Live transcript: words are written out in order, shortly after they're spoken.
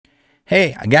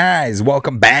Hey guys,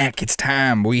 welcome back. It's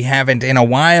time. We haven't in a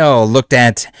while looked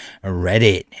at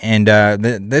Reddit, and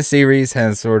this series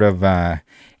has sort of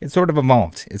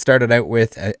evolved. It started out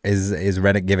with is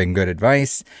Reddit giving good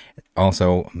advice,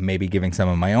 also maybe giving some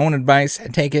of my own advice.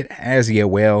 Take it as you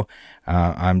will.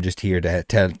 I'm just here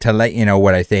to let you know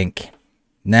what I think.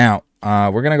 Now,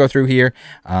 we're going to go through here.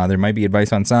 There might be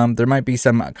advice on some. There might be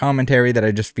some commentary that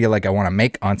I just feel like I want to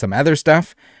make on some other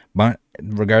stuff. But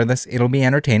regardless, it'll be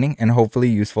entertaining and hopefully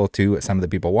useful to some of the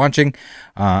people watching.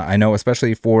 I know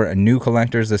especially for new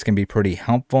collectors, this can be pretty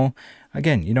helpful.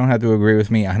 Again, you don't have to agree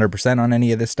with me 100% on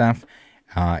any of this stuff.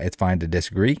 It's fine to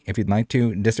disagree. If you'd like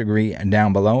to disagree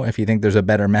down below, if you think there's a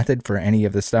better method for any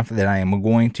of the stuff that I am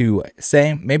going to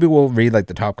say, maybe we'll read like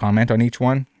the top comment on each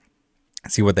one.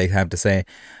 See what they have to say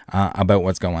about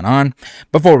what's going on.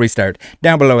 Before we start,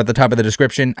 down below at the top of the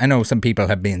description, I know some people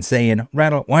have been saying,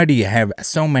 Rattle, why do you have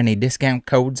so many discount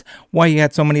codes? Why you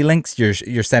got so many links you're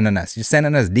sending us? You're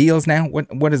sending us deals now?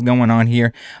 What is going on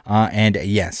here? And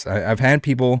yes, I've had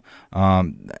people, I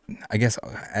guess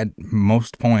at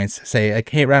most points say, like,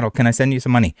 hey, Rattle, can I send you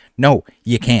some money? No,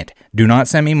 you can't. Do not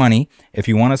send me money. If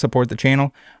you want to support the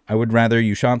channel, I would rather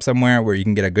you shop somewhere where you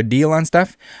can get a good deal on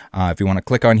stuff. If you want to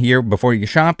click on here before you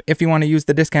shop, if you want to use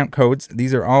the discount codes,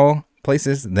 these are all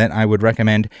places that I would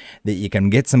recommend that you can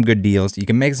get some good deals. You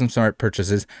can make some smart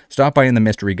purchases. Stop buying the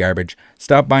mystery garbage.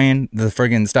 Stop buying the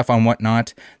friggin' stuff on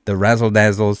Whatnot, the razzle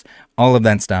dazzles, all of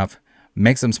that stuff.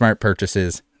 Make some smart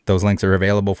purchases. Those links are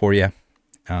available for you.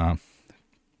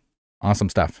 Awesome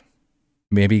stuff.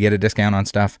 Maybe get a discount on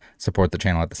stuff. Support the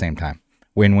channel at the same time.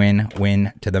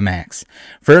 Win-win-win to the max.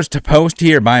 First post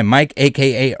here by Mike,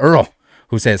 aka Earl,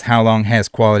 who says, how long has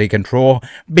quality control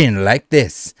been like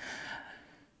this?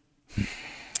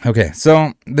 Okay,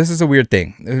 so this is a weird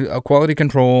thing. A quality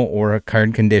control or a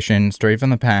card condition straight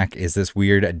from the pack is this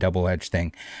weird double-edged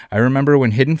thing. I remember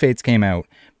when Hidden Fates came out,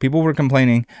 people were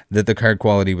complaining that the card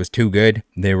quality was too good.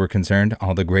 They were concerned.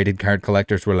 All the graded card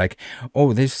collectors were like,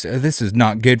 oh, this is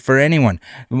not good for anyone.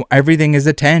 Everything is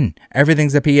a 10.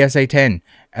 Everything's a PSA 10.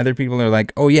 Other people are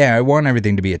like, oh yeah, I want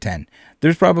everything to be a 10.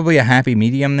 There's probably a happy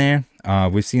medium there.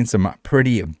 We've seen some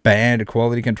pretty bad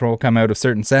quality control come out of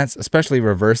certain sets, especially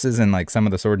reverses in like some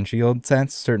of the Sword and Shield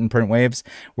sets, certain print waves,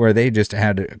 where they just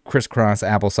had crisscross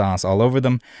applesauce all over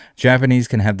them. Japanese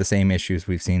can have the same issues.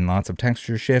 We've seen lots of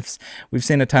texture shifts. We've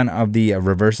seen a ton of the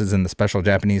reverses in the special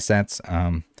Japanese sets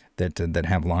that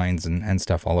have lines and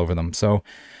stuff all over them. So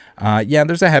yeah,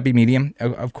 there's a happy medium.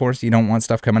 Of course, you don't want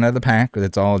stuff coming out of the pack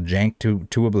that's all jank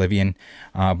to oblivion.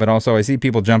 But also, I see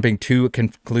people jumping to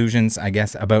conclusions, I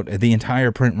guess, about the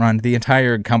entire print run, the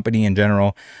entire company in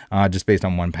general, just based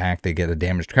on one pack. They get a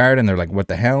damaged card, and they're like, what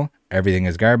the hell? Everything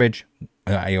is garbage.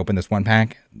 I open this one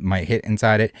pack. My hit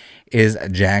inside it is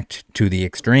jacked to the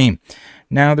extreme.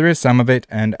 Now, there is some of it,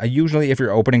 and usually if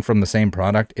you're opening from the same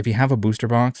product, if you have a booster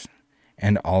box,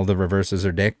 and all the reverses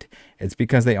are dicked, it's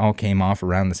because they all came off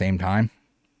around the same time.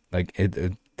 Like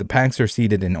the packs are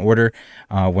seated in order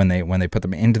when they put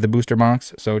them into the booster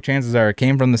box. So chances are it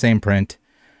came from the same print,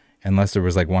 unless there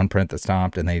was like one print that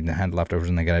stopped and they had leftovers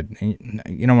and they got it.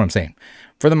 You know what I'm saying?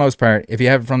 For the most part, if you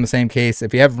have it from the same case,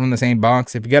 if you have it from the same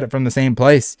box, if you get it from the same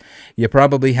place, you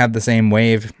probably have the same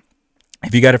wave.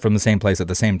 If you got it from the same place at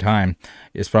the same time,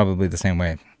 it's probably the same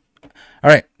wave.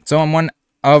 All right, so I'm one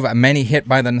of many hit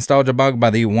by the nostalgia bug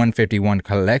by the 151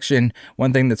 collection.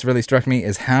 One thing that's really struck me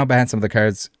is how bad some of the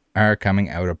cards are coming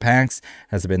out of packs.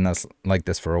 Has been like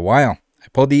this for a while. I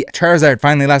pulled the Charizard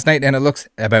finally last night, and it looks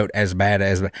about as bad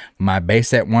as my base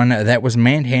set one that was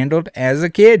manhandled as a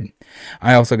kid.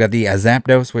 I also got the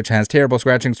Zapdos, which has terrible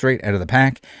scratching straight out of the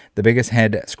pack. The biggest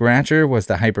head scratcher was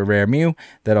the hyper rare Mew,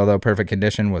 that although perfect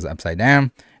condition was upside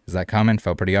down. Is that common?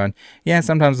 Felt pretty odd. Yeah,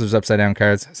 sometimes there's upside down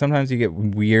cards. Sometimes you get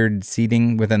weird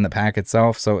seating within the pack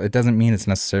itself, so it doesn't mean it's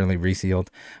necessarily resealed,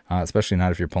 especially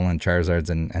not if you're pulling Charizards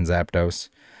and Zapdos.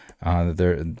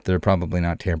 They're probably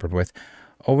not tampered with.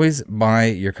 Always buy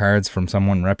your cards from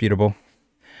someone reputable.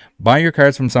 Buy your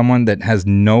cards from someone that has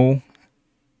no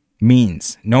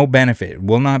means, no benefit,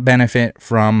 will not benefit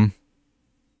from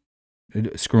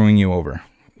screwing you over.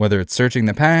 Whether it's searching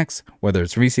the packs, whether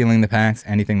it's resealing the packs,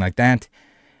 anything like that.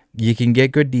 You can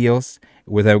get good deals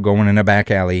without going in a back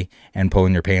alley and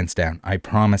pulling your pants down. I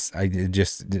promise. I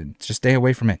just stay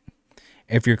away from it.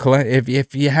 If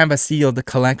you have a sealed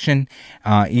collection,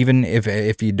 even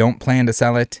if you don't plan to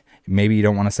sell it, maybe you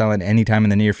don't want to sell it anytime in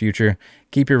the near future,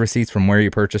 keep your receipts from where you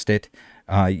purchased it.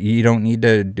 You don't need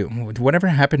to do whatever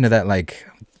happened to that like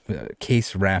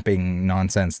case wrapping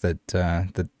nonsense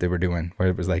that they were doing, where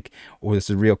it was like, oh, this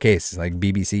is a real case, like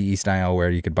BBC style, where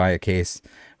you could buy a case.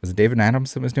 Was it David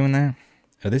Adams that was doing that?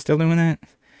 Are they still doing that?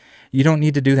 You don't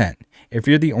need to do that. If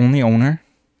you're the only owner,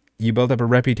 you build up a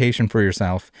reputation for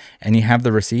yourself, and you have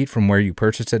the receipt from where you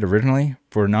purchased it originally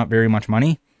for not very much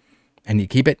money, and you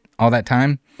keep it all that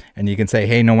time, and you can say,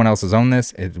 hey, no one else has owned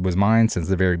this. It was mine since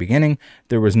the very beginning.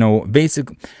 There was no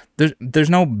there's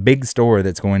no big store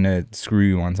that's going to screw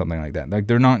you on something like that. Like,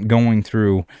 they're not going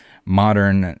through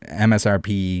modern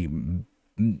MSRP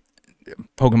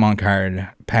Pokemon card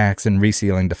packs and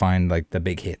resealing to find like the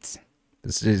big hits.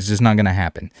 This is just not going to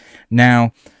happen.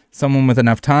 Now, someone with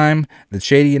enough time that's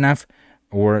shady enough,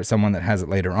 or someone that has it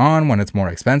later on when it's more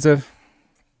expensive,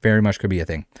 very much could be a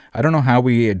thing. I don't know how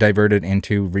we diverted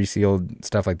into resealed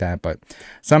stuff like that, but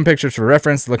some pictures for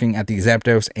reference, looking at the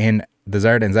Zapdos and the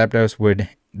Zard and Zapdos, would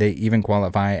they even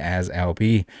qualify as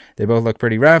LP? They both look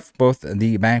pretty rough. Both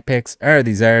the back pics are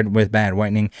the Zard with bad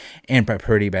whitening and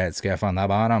pretty bad scuff on the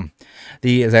bottom.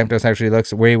 The Zapdos actually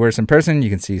looks way worse in person. You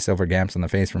can see silver gaps on the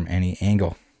face from any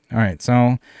angle. All right,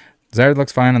 so Zard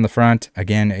looks fine on the front.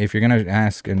 Again, if you're going to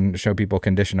ask and show people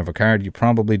condition of a card, you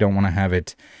probably don't want to have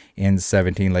it in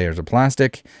 17 layers of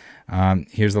plastic.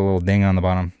 Here's a little ding on the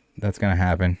bottom. That's going to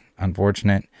happen.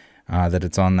 Unfortunate that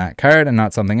it's on that card and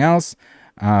not something else,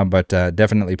 but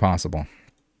definitely possible.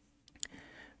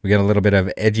 We got a little bit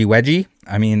of edgy wedgy.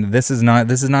 I mean, this is not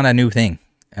a new thing.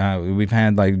 We've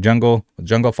had like Jungle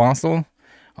Fossil.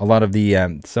 A lot of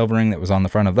the silvering that was on the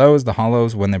front of those, the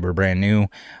hollows, when they were brand new,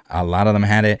 a lot of them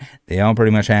had it. They all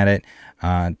pretty much had it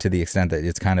to the extent that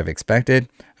it's kind of expected,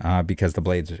 because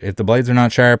if the blades are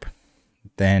not sharp,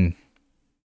 then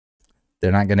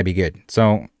they're not going to be good.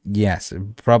 So yes,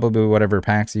 probably whatever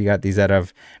packs you got these out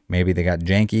of, maybe they got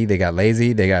janky, they got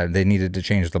lazy, they needed to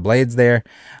change the blades there.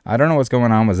 I don't know what's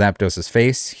going on with Zapdos's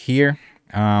face here.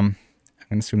 I'm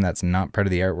going to assume that's not part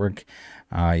of the artwork.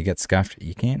 You get scuffed.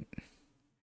 You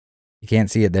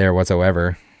can't see it there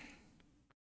whatsoever.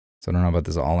 So I don't know about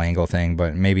this all angle thing,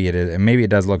 but maybe it is. Maybe it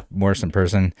does look worse in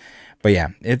person. But yeah,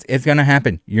 it's going to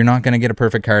happen. You're not going to get a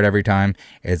perfect card every time.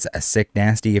 It's a sick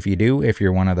nasty if you do, if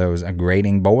you're one of those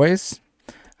grading boys.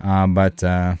 But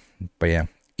yeah,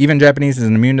 even Japanese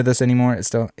isn't immune to this anymore. It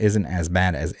still isn't as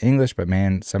bad as English, but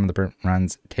man, some of the print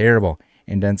runs terrible.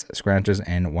 Indents, scratches,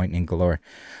 and whitening galore.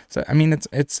 So I mean,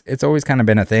 it's always kind of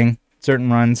been a thing.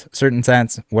 Certain runs, certain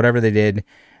sets, whatever they did,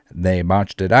 they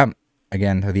botched it up.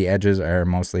 Again, the edges are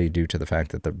mostly due to the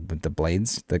fact that the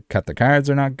blades that cut the cards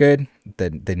are not good.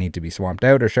 That they need to be swapped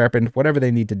out or sharpened, whatever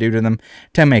they need to do to them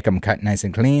to make them cut nice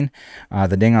and clean.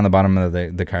 The ding on the bottom of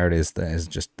the card is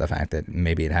just the fact that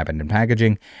maybe it happened in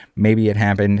packaging. Maybe it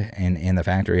happened in the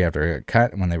factory after it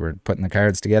cut when they were putting the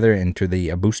cards together into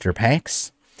the booster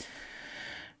packs.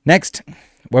 Next,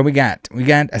 what we got? We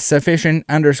got a sufficient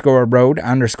 _road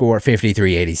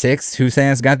 _5386 who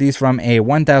says got these from a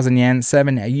 1,000 yen,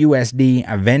 7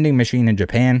 USD vending machine in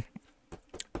Japan.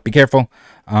 Be careful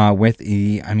with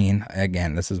the, I mean,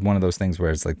 again, this is one of those things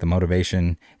where it's like the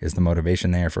motivation is the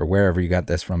motivation there for wherever you got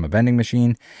this from a vending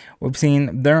machine. We've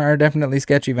seen there are definitely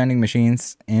sketchy vending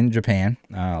machines in Japan.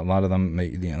 A lot of them,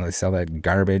 you know, they sell that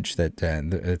garbage that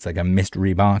it's like a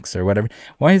mystery box or whatever.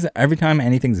 Why is it every time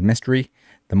anything's mystery,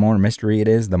 the more mystery it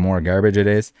is, the more garbage it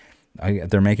is?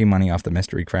 They're making money off the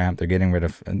mystery crap.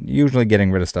 They're usually getting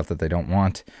rid of stuff that they don't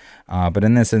want. But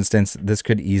in this instance, this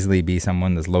could easily be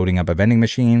someone that's loading up a vending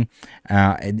machine.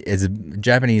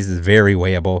 Japanese is very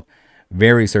weighable,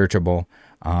 very searchable.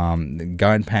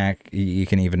 God pack, you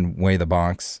can even weigh the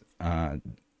box, and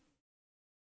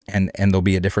there'll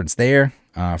be a difference there.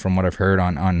 From what I've heard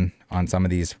on some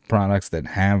of these products that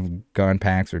have God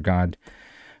packs or God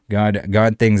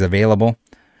things available.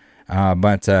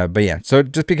 But yeah, so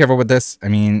just be careful with this. I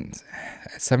mean,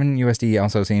 7 USD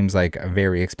also seems like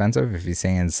very expensive. If you're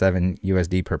saying 7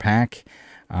 USD per pack,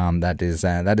 that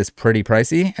is pretty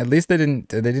pricey. At least they didn't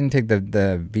take the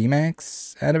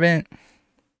VMAX out of it.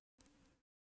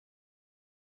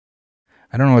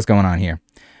 I don't know what's going on here.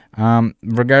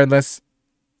 Regardless,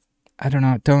 I don't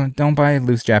know. Don't buy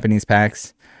loose Japanese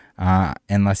packs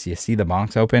unless you see the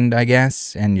box opened, I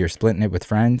guess, and you're splitting it with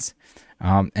friends.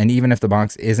 And even if the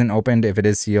box isn't opened, if it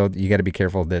is sealed, you got to be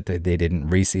careful that they didn't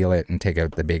reseal it and take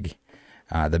out the big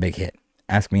hit.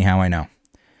 Ask me how I know.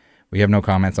 We have no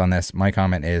comments on this. My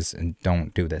comment is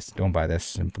don't do this. Don't buy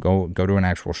this. Go to an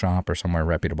actual shop or somewhere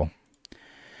reputable.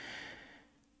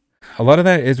 A lot of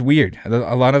that is weird.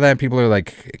 A lot of that people are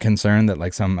like concerned that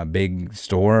like some big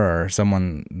store or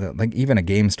someone that, like even a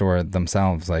game store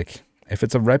themselves, like if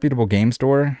it's a reputable game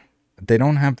store, they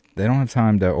don't have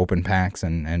time to open packs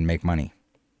and make money.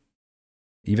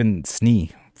 Even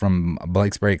Snee from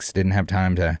Blake's Breaks didn't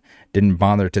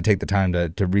bother to take the time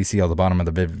to reseal the bottom of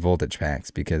the Vivid Voltage packs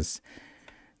because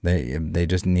they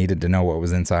just needed to know what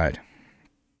was inside.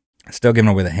 Still giving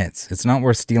away the hits. It's not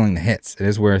worth stealing the hits. It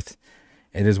is worth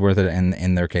it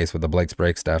in their case with the Blake's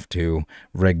Break stuff to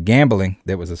rig gambling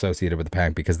that was associated with the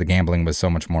pack, because the gambling was so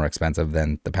much more expensive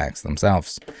than the packs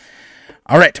themselves.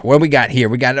 All right, what we got here?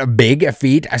 We got a big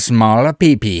feet, a small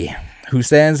pee-pee, who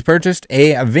says, purchased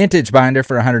a vintage binder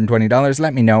for $120.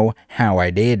 Let me know how I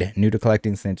did. New to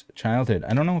collecting since childhood.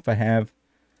 I don't know if I have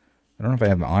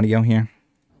audio here.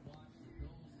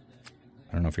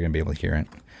 I don't know if you're going to be able to hear it.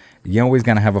 You always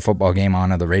got to have a football game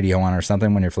on or the radio on or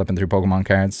something when you're flipping through Pokemon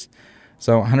cards.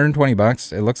 So 120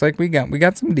 bucks. It looks like we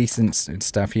got some decent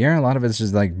stuff here. A lot of it's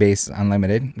just like base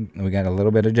unlimited. We got a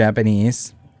little bit of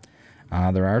Japanese.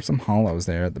 There are some holos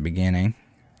there at the beginning.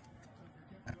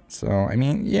 So I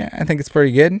mean, yeah, I think it's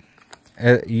pretty good.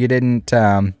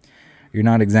 You're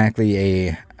not exactly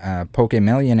a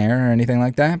Pokemillionaire or anything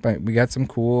like that, but we got some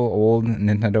cool old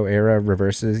Nintendo era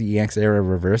reverses, EX era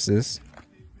reverses.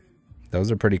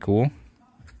 Those are pretty cool.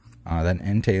 That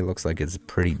Entei looks like it's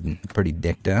pretty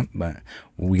dicked up, but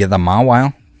we get the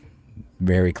Mawile.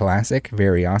 Very classic,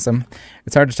 very awesome.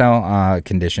 It's hard to tell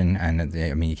condition, and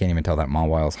I mean, you can't even tell that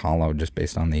Mawile's hollow just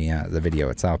based on the video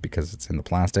itself because it's in the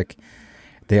plastic.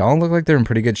 They all look like they're in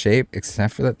pretty good shape,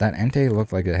 except for that Entei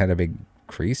looked like it had a big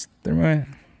crease through it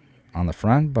on the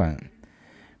front, but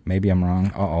maybe I'm wrong.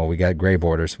 Uh-oh, we got gray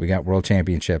borders. We got World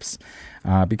Championships.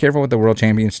 Be careful with the World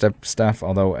Championship stuff,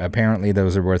 although apparently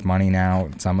those are worth money now,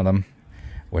 some of them,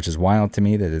 which is wild to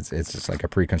me that it's just like a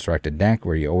pre-constructed deck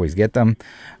where you always get them.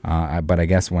 But I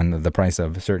guess when the price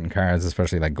of certain cards,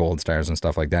 especially like gold stars and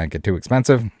stuff like that, get too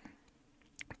expensive,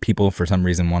 people for some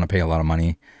reason want to pay a lot of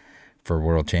money for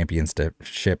World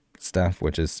Championship stuff,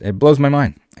 which is, it blows my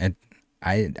mind.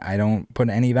 I don't put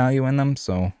any value in them,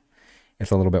 so it's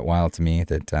a little bit wild to me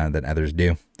that that others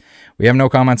do. We have no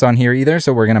comments on here either,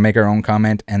 so we're going to make our own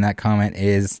comment, and that comment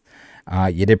is,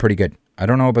 you did pretty good. I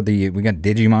don't know about we got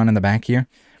Digimon in the back here.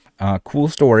 Cool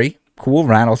story, cool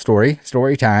rattle story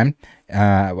time.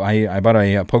 I bought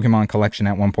a Pokemon collection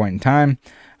at one point in time.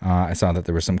 I saw that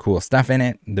there was some cool stuff in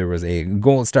it. There was a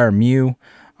Gold Star Mew,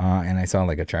 and I saw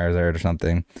like a Charizard or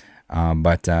something.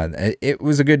 But it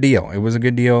was a good deal. It was a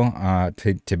good deal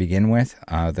to begin with,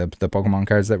 the Pokemon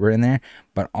cards that were in there.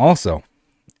 But also,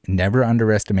 never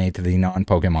underestimate the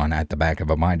non-Pokemon at the back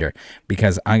of a binder,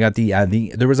 because I got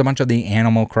there was a bunch of the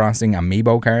Animal Crossing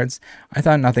amiibo cards. I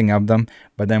thought nothing of them,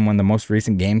 but then when the most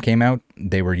recent game came out,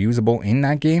 they were usable in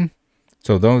that game,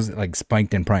 so those like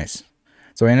spiked in price.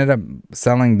 So I ended up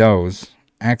selling those.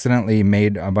 Accidentally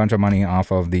made a bunch of money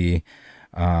off of the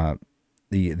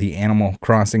Animal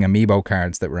Crossing amiibo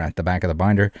cards that were at the back of the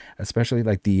binder, especially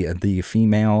like the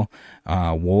female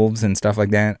wolves and stuff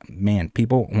like that. Man,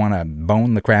 people want to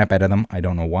bone the crap out of them. I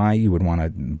don't know why you would want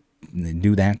to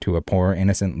do that to a poor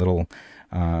innocent little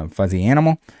fuzzy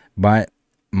animal, but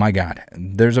my God,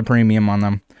 there's a premium on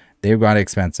them. They got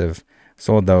expensive.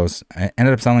 Sold those. I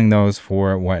ended up selling those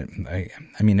for what? I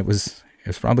mean, it was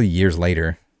probably years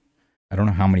later. I don't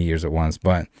know how many years it was,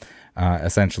 but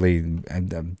essentially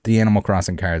the Animal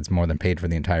Crossing cards more than paid for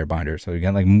the entire binder. So you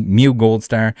got like Mew Gold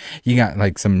Star, you got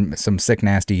like some sick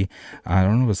nasty, I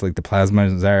don't know, it was like the Plasma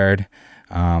Zard.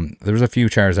 There was a few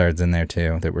Charizards in there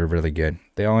too that were really good.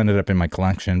 They all ended up in my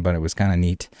collection, but it was kind of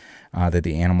neat that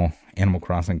the Animal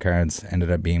Crossing cards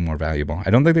ended up being more valuable. I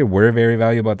don't think they were very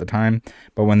valuable at the time,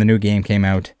 but when the new game came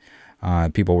out,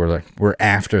 people were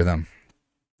after them.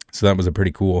 So that was a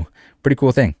pretty cool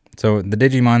thing. So the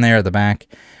Digimon there at the back,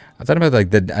 I thought about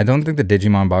like I don't think the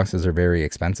Digimon boxes are very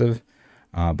expensive,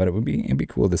 but it'd be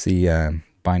cool to see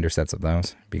binder sets of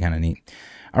those. It'd be kind of neat.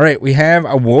 All right, we have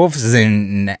a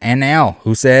Wolfsin NL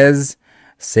who says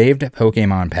saved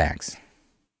Pokemon packs.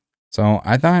 So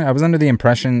I thought I was under the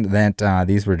impression that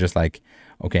these were just like,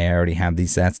 okay, I already have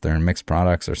these sets, they're in mixed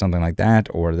products or something like that,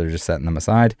 or they're just setting them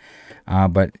aside.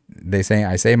 But they say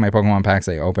I saved my Pokemon packs,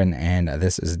 I open, and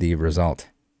this is the result.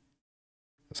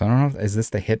 So I don't know, is this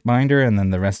the hit binder and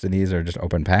then the rest of these are just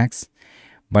open packs?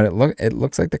 But it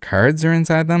looks like the cards are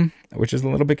inside them, which is a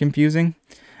little bit confusing.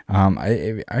 Are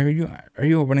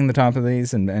you opening the top of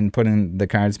these and putting the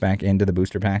cards back into the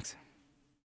booster packs?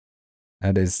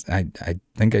 That is, I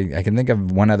think I can think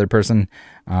of one other person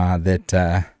that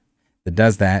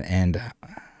does that, and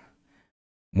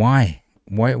why?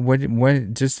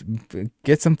 What? Just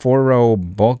get some 4-row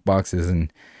bulk boxes,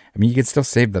 and I mean, you can still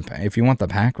save if you want the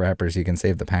pack wrappers, you can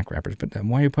save the pack wrappers, but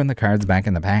why are you putting the cards back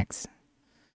in the packs?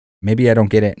 Maybe I don't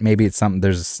get it. Maybe it's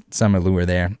there's some allure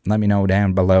there. Let me know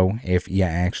down below if you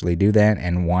actually do that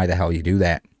and why the hell you do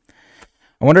that.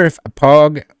 I wonder if a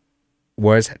Pog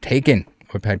was taken.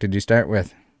 What pack did you start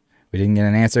with? We didn't get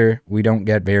an answer. We don't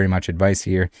get very much advice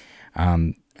here.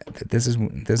 this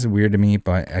is weird to me,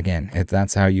 but again, if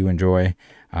that's how you enjoy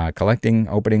collecting,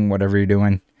 opening, whatever you're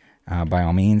doing, by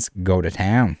all means, go to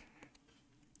town.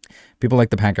 People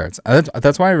like the pack arts.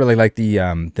 That's why I really like the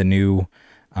new,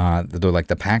 they're like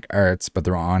the pack arts, but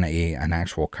they're on an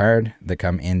actual card that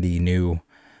come in the new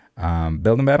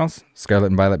building battles,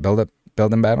 Scarlett and Violet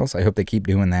building battles. I hope they keep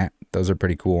doing that. Those are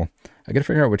pretty cool. I gotta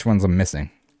figure out which ones I'm missing.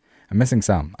 I'm missing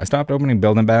some. I stopped opening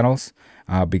building battles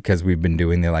because we've been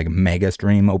doing the like mega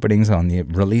stream openings on the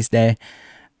release day.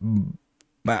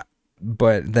 But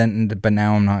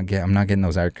now I'm not getting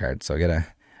those art cards. So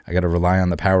I gotta rely on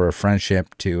the power of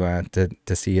friendship to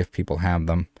see if people have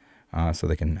them, so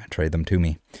they can trade them to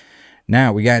me.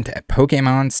 Now we got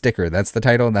Pokemon sticker. That's the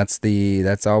title.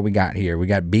 That's all we got here. We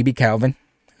got BB Calvin,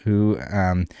 who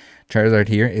Charizard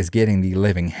here is getting the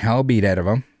living hell beat out of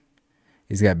him.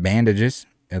 He's got bandages.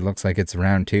 It looks like it's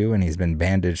round 2, and he's been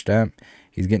bandaged up.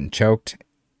 He's getting choked.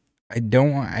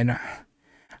 I'm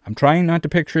trying not to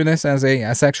picture this as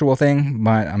a sexual thing,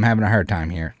 but I'm having a hard time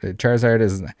here. The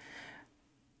Charizard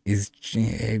he's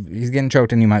getting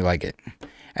choked, and you might like it.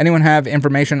 Anyone have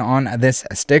information on this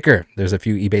sticker? There's a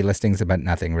few eBay listings, but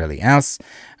nothing really else.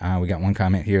 We got one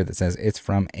comment here that says it's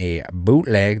from a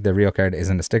bootleg. The real card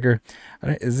isn't a sticker.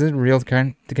 Is it a real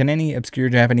card? Can any obscure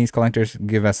Japanese collectors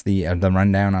give us the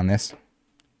rundown on this?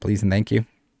 Please and thank you.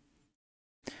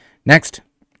 Next,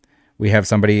 we have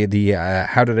somebody,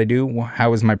 how did I do? How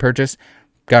was my purchase?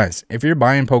 Guys, if you're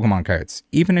buying Pokemon cards,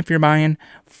 even if you're buying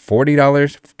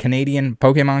 $40 Canadian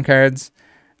Pokemon cards,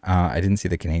 I didn't see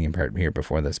the Canadian part here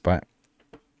before this, but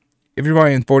if you're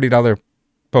buying $40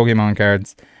 Pokemon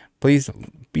cards, please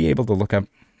be able to look up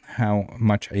how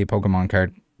much a Pokemon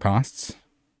card costs.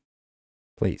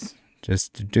 Please.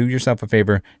 Just do yourself a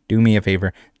favor, do me a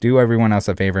favor, do everyone else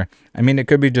a favor. I mean, it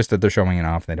could be just that they're showing it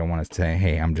off. They don't want to say,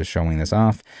 hey, I'm just showing this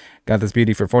off. Got this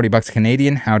beauty for 40 bucks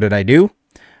Canadian. How did I do?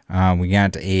 We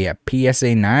got a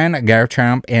PSA 9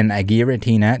 Garchomp and a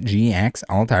Giratina GX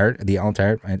alt art. The alt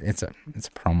art, it's a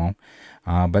promo,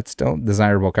 but still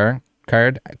desirable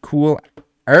card. Cool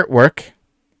artwork.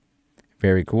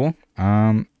 Very cool.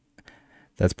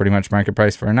 That's pretty much market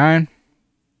price for a 9.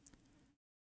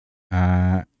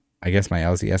 I guess my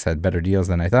LCS had better deals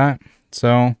than I thought.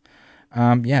 So,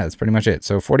 yeah, that's pretty much it.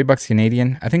 So 40 bucks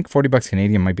Canadian. I think 40 bucks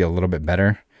Canadian might be a little bit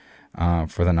better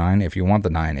for the 9 if you want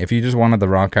the 9. If you just wanted the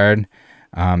raw card,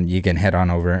 you can head on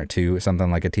over to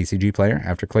something like a TCG player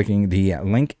after clicking the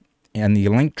link in the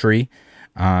link tree,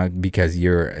 because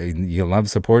you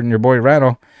love supporting your boy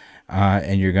Rattle,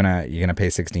 and you're gonna pay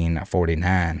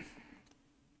 $16.49,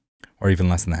 or even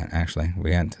less than that. Actually, we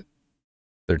got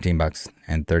 13 bucks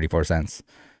and 34 cents.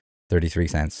 33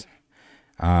 cents.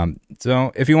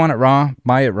 So if you want it raw,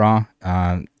 buy it raw.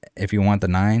 If you want the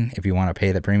 9, if you want to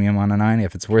pay the premium on a 9,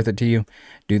 if it's worth it to you,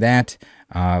 do that.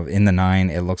 In the 9,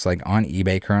 it looks like on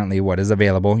eBay currently what is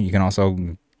available. You can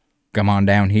also come on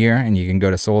down here and you can go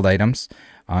to sold items,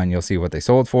 and you'll see what they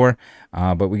sold for.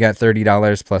 But we got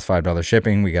 $30 plus $5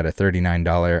 shipping. We got a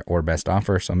 $39 or best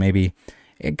offer. So maybe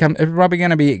it's probably going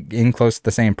to be in close to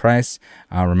the same price.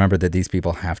 Remember that these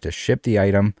people have to ship the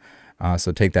item.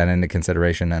 So take that into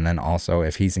consideration. And then also,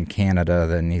 if he's in Canada,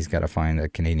 then he's got to find a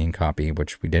Canadian copy,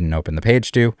 which we didn't open the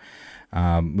page to.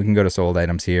 We can go to sold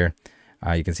items here.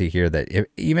 You can see here that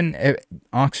even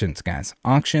auctions, guys,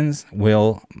 auctions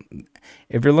will,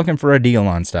 if you're looking for a deal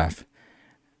on stuff,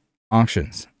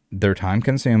 auctions, they're time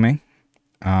consuming,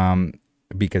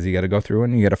 because you got to go through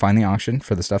and you got to find the auction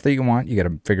for the stuff that you want. You got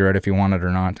to figure out if you want it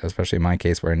or not, especially in my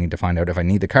case where I need to find out if I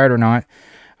need the card or not.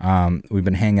 We've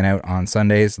been hanging out on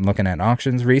Sundays and looking at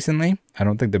auctions recently. I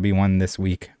don't think there'll be one this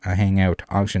week,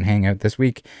 auction hangout this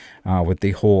week, with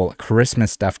the whole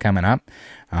Christmas stuff coming up.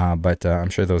 But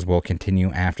I'm sure those will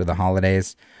continue after the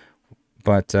holidays.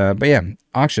 But yeah,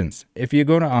 auctions. If you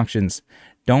go to auctions,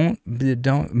 don't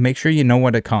make sure you know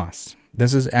what it costs.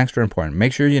 This is extra important.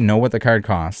 Make sure you know what the card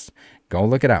costs. Go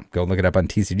look it up. Go look it up on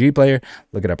TCG Player.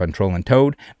 Look it up on Troll and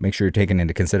Toad. Make sure you're taking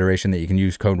into consideration that you can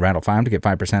use code RATTLE5 to get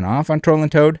 5% off on Troll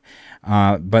and Toad.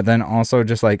 But then also,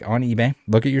 just like on eBay,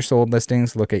 look at your sold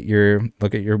listings. Look at your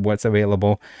what's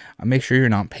available. Make sure you're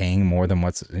not paying more than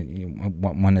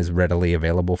what one is readily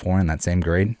available for in that same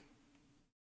grade.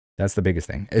 That's the biggest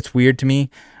thing. It's weird to me.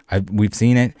 We've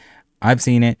seen it. I've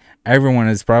seen it. Everyone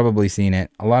has probably seen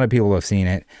it. A lot of people have seen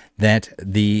it. That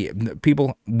the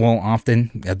people will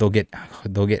often they'll get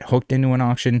hooked into an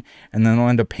auction, and then they'll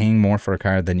end up paying more for a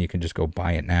card than you can just go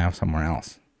buy it now somewhere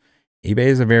else. eBay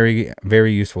is a very,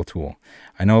 very useful tool.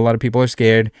 I know a lot of people are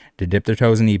scared to dip their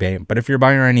toes in eBay, but if you're a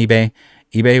buyer on eBay,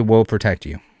 eBay will protect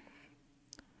you.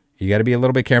 You got to be a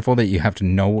little bit careful that you have to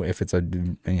know if it's a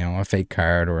fake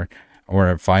card or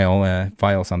or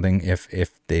file something if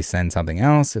they send something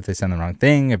else, if they send the wrong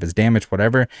thing, if it's damaged,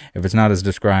 whatever. If it's not as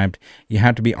described, you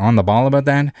have to be on the ball about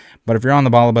that. But if you're on the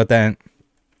ball about that,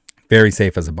 very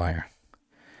safe as a buyer.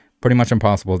 Pretty much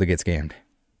impossible to get scammed.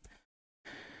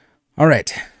 All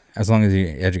right, as long as you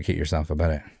educate yourself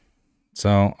about it.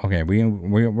 So, okay,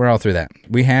 we're all through that.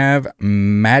 We have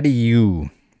Maddie U,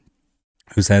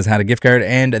 who says, had a gift card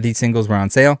and these singles were on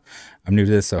sale. I'm new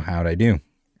to this, so how'd I do?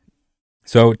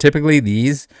 So typically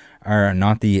these are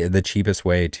not the cheapest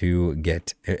way to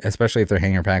get, especially if they're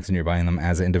hanger packs and you're buying them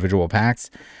as individual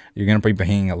packs. You're going to be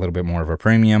paying a little bit more of a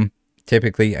premium.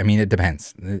 Typically, I mean, it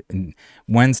depends.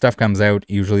 When stuff comes out,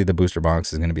 usually the booster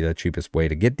box is going to be the cheapest way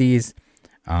to get these.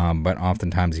 But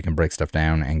oftentimes you can break stuff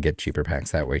down and get cheaper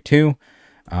packs that way too.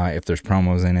 If there's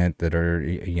promos in it that are,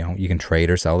 you can trade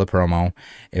or sell the promo.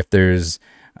 If there's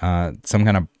some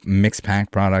kind of mixed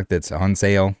pack product that's on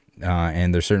sale,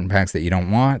 and there's certain packs that you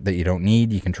don't want, that you don't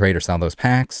need, you can trade or sell those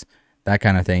packs, that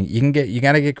kind of thing. You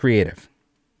got to get creative.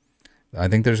 I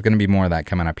think there's going to be more of that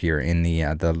coming up here in the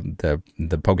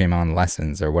Pokemon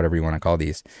lessons or whatever you want to call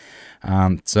these.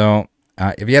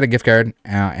 If you had a gift card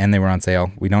and they were on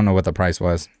sale, we don't know what the price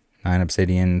was. 9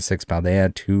 Obsidian, 6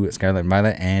 Paldea, 2 Scarlet and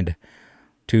Violet, and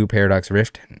 2 Paradox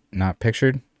Rift, not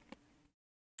pictured.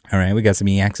 All right, we got some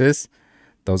EXs.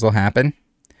 Those will happen.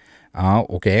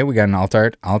 Okay, we got an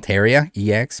Altaria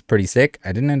EX, pretty sick.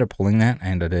 I didn't end up pulling that. I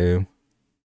ended up, I don't know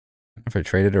if I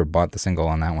traded or bought the single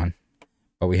on that one.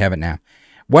 But we have it now.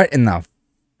 What in the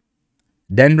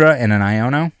Dendra and an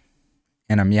Iono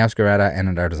and a Meowscarada and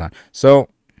an Artisan. So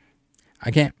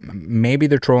I can't, maybe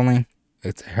they're trolling.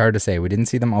 It's hard to say. We didn't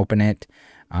see them open it,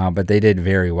 but they did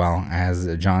very well,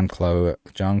 as John Claude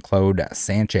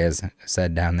Sanchez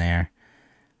said down there.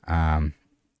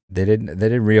 They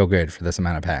did real good for this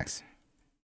amount of packs.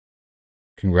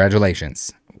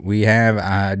 Congratulations. We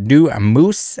have Do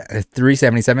Moose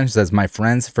 377 who says, my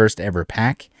friend's first ever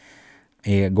pack.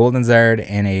 A Golden Zard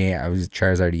and a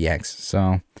Charizard EX.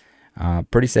 So,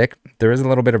 pretty sick. There is a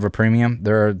little bit of a premium.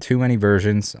 There are too many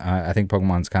versions. I think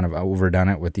Pokemon's kind of overdone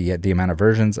it with the amount of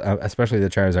versions, especially the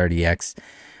Charizard EX.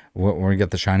 We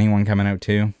got the shiny one coming out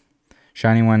too.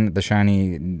 Shiny one, the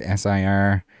shiny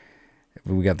SIR.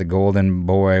 We got the golden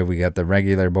boy. We got the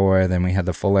regular boy. Then we had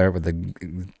the full art with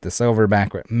the silver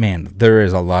background. Man, there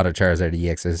is a lot of Charizard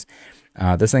EXs.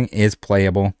 This thing is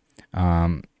playable.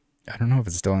 I don't know if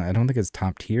it's still, I don't think it's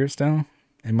top tier still.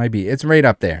 It might be. It's right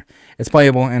up there. It's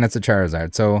playable and it's a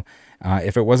Charizard. So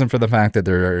if it wasn't for the fact that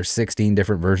there are 16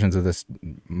 different versions of this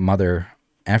mother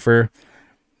effer,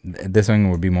 this one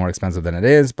would be more expensive than it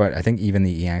is. But I think even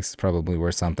the EX is probably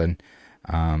worth something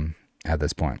at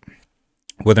this point.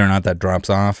 Whether or not that drops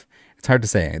off, it's hard to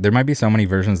say. There might be so many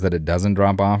versions that it doesn't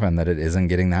drop off and that it isn't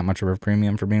getting that much of a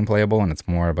premium for being playable. And it's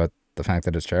more about the fact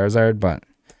that it's Charizard. But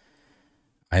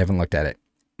I haven't looked at it.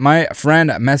 My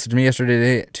friend messaged me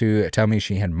yesterday to tell me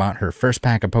she had bought her first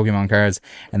pack of Pokemon cards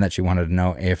and that she wanted to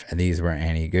know if these were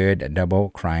any good. Double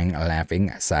crying,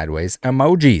 laughing, sideways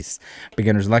emojis.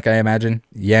 Beginner's luck, I imagine.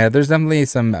 Yeah, there's definitely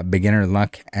some beginner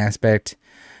luck aspect.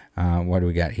 What do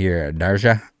we got here?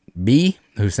 Darja B,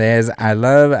 who says, I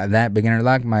love that beginner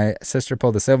luck. My sister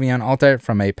pulled a Sylveon Altar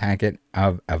from a packet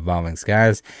of Evolving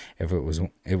Skies. If it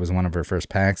was one of her first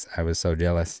packs, I was so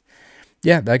jealous.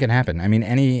 Yeah, that can happen. I mean,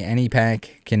 any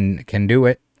pack can do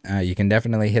it. You can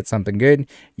definitely hit something good.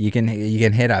 You can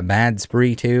hit a bad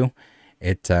spree too.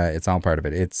 It's all part of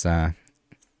it. It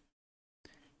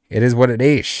is what it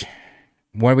is.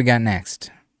 What do we got next?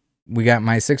 We got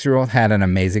my 6-year-old had an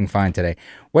amazing find today.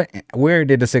 Where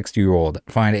did a 6-year-old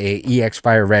find a EX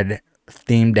Fire Red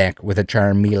theme deck with a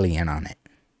Charmeleon on it?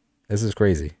 This is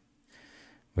crazy.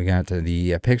 We got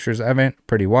the pictures of it.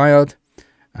 Pretty wild.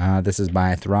 This is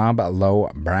by Throb Low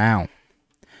Brown,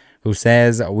 who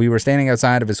says, we were standing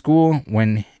outside of his school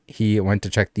when he went to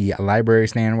check the library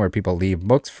stand where people leave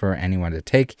books for anyone to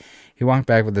take. He walked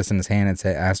back with this in his hand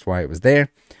and asked why it was there.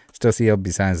 Still sealed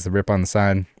besides the rip on the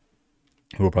side.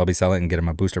 We'll probably sell it and get him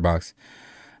a booster box.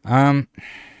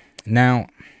 Now,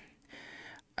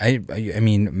 I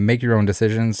mean, make your own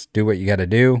decisions. Do what you got to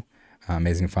do.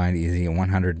 Amazing find, easy,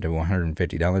 $100 to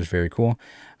 $150, very cool.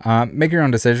 Make your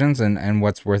own decisions and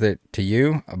what's worth it to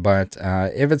you. But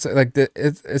if it's like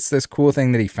it's this cool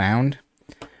thing that he found,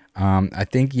 I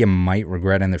think you might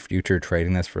regret in the future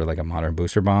trading this for like a modern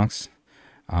booster box.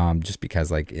 Just because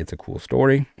like it's a cool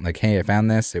story. Like, hey, I found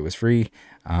this. It was free.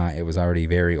 It was already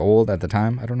very old at the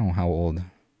time. I don't know how old. I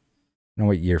don't know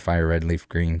what year Fire Red Leaf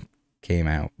Green came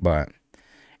out, but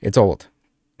it's old.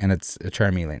 And it's a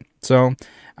Charmeleon. So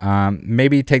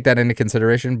maybe take that into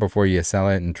consideration before you sell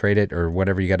it and trade it or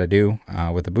whatever you got to do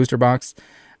with the booster box.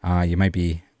 You might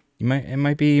be it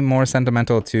might be more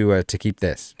sentimental to keep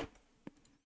this.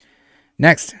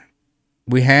 Next,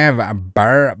 we have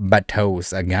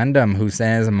Barbatos, a Gundam, who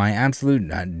says, my absolute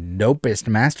dopest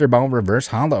Master Ball reverse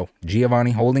hollow.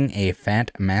 Giovanni holding a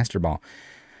fat Master Ball.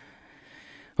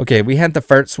 Okay, we had the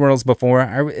fart swirls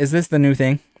before. Is this the new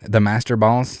thing? The Master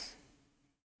Balls?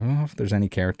 I don't know if there's any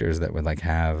characters that would like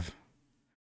have...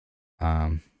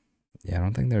 yeah, I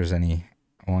don't think there's any...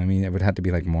 Well, I mean, it would have to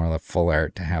be like more like full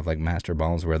art to have like Master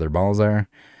Balls where their balls are.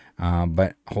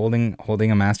 But holding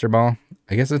a Master Ball,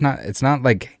 I guess it's not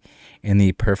like in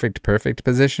the perfect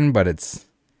position, but it's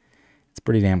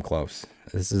pretty damn close.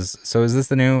 Is this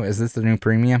the new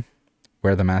premium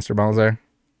where the Master Balls are?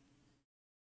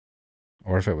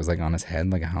 Or if it was like on his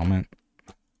head like a helmet.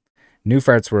 New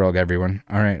fart swirl, everyone.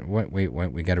 All right, wait,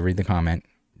 we got to read the comment.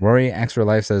 Rory Extra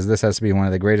Life says, this has to be one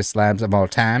of the greatest slabs of all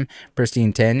time.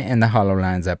 Pristine 10 and the hollow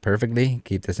lines up perfectly.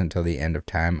 Keep this until the end of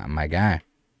time, my guy.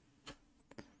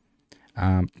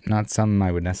 Not something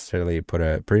I would necessarily put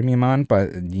a premium on,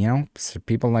 but, you know,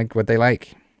 people like what they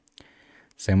like.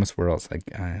 Same with swirls. Like,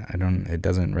 it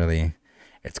doesn't really...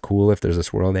 It's cool if there's a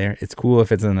swirl there. It's cool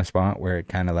if it's in a spot where it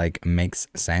kind of like makes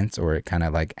sense or it kind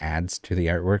of like adds to the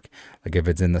artwork. Like if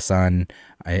it's in the sun,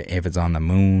 if it's on the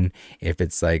moon, if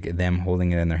it's like them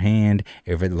holding it in their hand,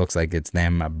 if it looks like it's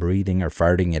them breathing or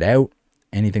farting it out,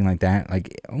 anything like that.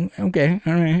 Like, okay,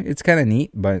 all right, it's kind of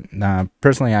neat. But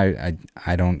personally,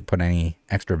 I don't put any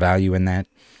extra value in that.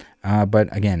 But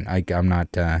again, I'm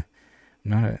not, I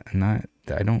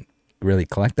don't really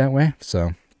collect that way.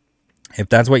 So. If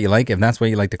that's what you like,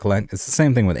 to collect, it's the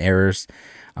same thing with errors.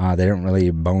 They don't really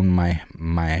bone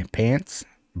my pants,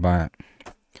 but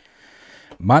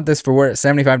bought this for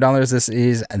 $75. This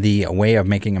is the way of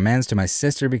making amends to my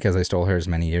sister because I stole hers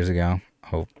many years ago.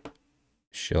 Hope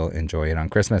she'll enjoy it on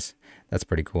Christmas. That's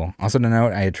pretty cool. Also to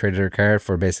note, I had traded her card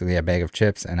for basically a bag of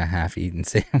chips and a half-eaten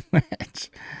sandwich.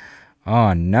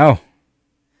 Oh no.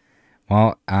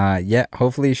 Well, yeah,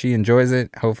 hopefully she enjoys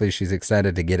it. Hopefully she's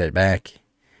excited to get it back.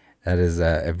 That is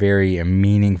a very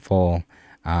meaningful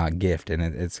gift, and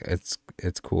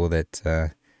it's cool that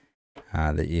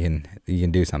that you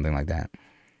can do something like that.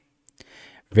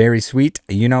 Very sweet.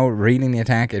 You know, reading the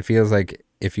attack, it feels like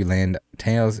if you land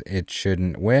tails, it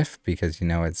shouldn't whiff because you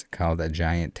know it's called a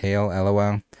giant tail.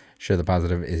 LOL. Sure, the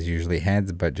positive is usually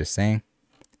heads, but just saying.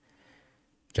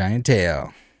 Giant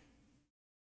tail.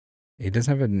 He does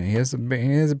have he has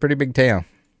a pretty big tail.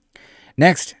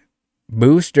 Next.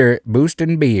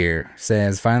 Boostin' Beer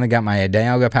says, finally got my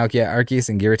Dialga, Palkia, Arceus,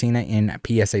 and Giratina in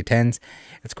PSA 10s.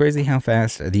 It's crazy how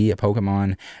fast the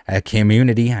Pokemon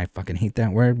community, I fucking hate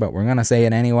that word, but we're going to say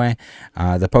it anyway,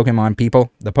 the Pokemon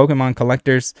people, the Pokemon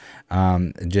collectors,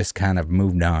 just kind of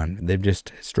moved on. They've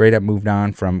just straight up moved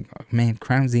on from, man,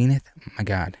 Crown Zenith, oh my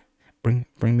god, bring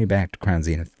me back to Crown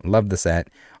Zenith. Love the set,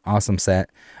 awesome set.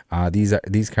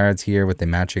 These cards here with the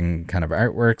matching kind of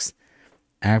artworks.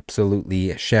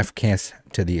 Absolutely chef kiss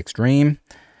to the extreme.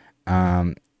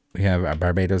 We have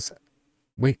Barbados.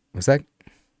 Wait, was that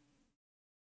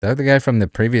the guy from the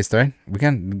previous thread? We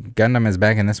got Gundam is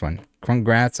back in this one.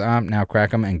 Congrats. Now crack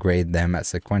them and grade them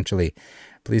sequentially.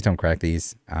 Please don't crack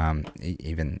these.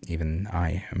 Even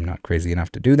I am not crazy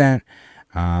enough to do that.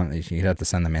 You'd have to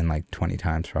send them in like 20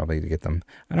 times probably to get them.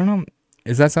 I don't know.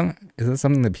 Is that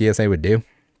something the PSA would do?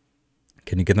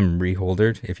 Can you get them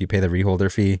reholdered if you pay the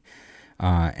reholder fee?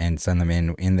 And send them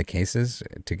in the cases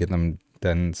to get them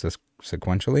done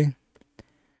sequentially.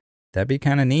 That'd be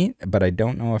kind of neat, but I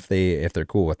don't know if they're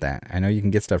cool with that. I know you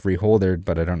can get stuff reholdered,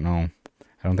 but I don't know.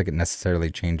 I don't think it necessarily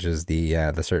changes the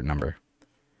cert number.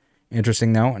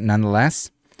 Interesting though, nonetheless.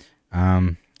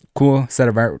 Cool set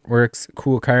of artworks,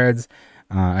 cool cards.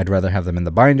 I'd rather have them in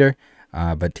the binder,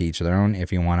 but to each their own.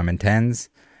 If you want them in 10s,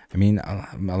 I mean,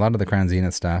 a lot of the Crown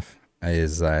Zenith stuff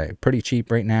is pretty cheap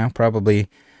right now, probably.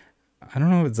 I don't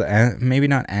know if it's maybe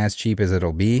not as cheap as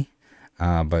it'll be,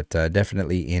 but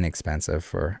definitely inexpensive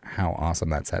for how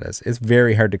awesome that set is. It's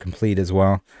very hard to complete as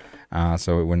well,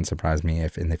 so it wouldn't surprise me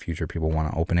if in the future people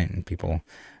want to open it and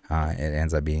it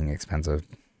ends up being expensive.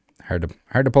 Hard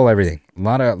to pull everything. A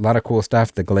lot of cool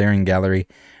stuff. The Glaring Gallery,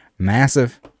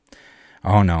 massive.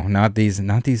 Oh no, not these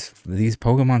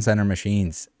Pokemon Center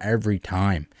machines every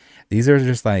time. These are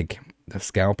just like the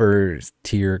scalper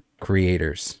tier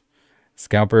creators.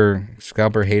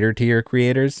 Scalper hater tier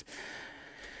creators.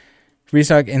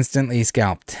 Restock instantly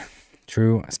scalped.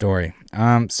 True story.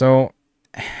 So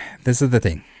this is the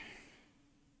thing.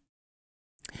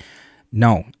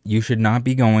 No, you should not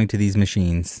be going to these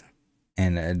machines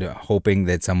and hoping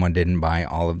that someone didn't buy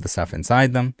all of the stuff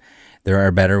inside them. There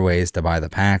are better ways to buy the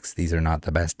packs. These are not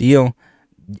the best deal.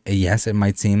 Yes, it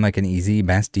might seem like an easy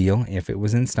best deal if it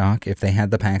was in stock, if they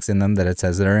had the packs in them that it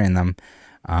says that are in them.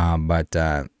 But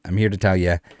I'm here to tell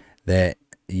you that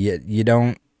you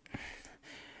don't.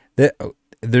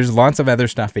 There's lots of other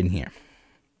stuff in here.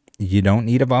 You don't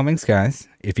need Evolving Skies.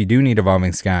 If you do need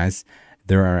Evolving Skies,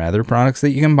 there are other products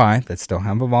that you can buy that still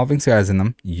have Evolving Skies in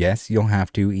them. Yes, you'll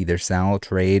have to either sell,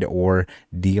 trade, or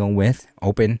deal with,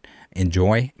 open,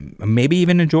 enjoy, maybe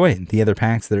even enjoy the other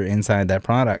packs that are inside that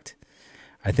product.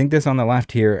 I think this on the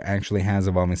left here actually has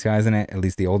Evolving Skies in it. At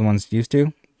least the old ones used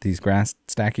to. These grass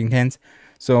stacking tins.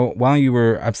 So while you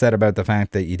were upset about the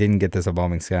fact that you didn't get this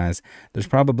Evolving Skies, there's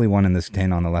probably one in this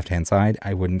tin on the left-hand side.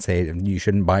 I wouldn't say you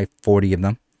shouldn't buy 40 of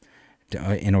them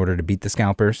in order to beat the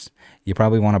scalpers. You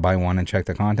probably want to buy one and check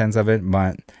the contents of it,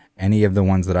 but any of the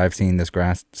ones that I've seen, this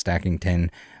grass stacking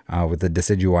tin with the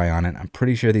Decidui on it, I'm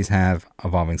pretty sure these have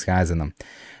Evolving Skies in them.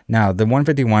 Now, the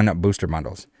 151 booster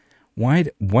bundles.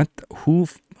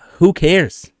 Who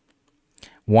cares?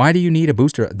 Why do you need a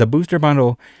booster? The booster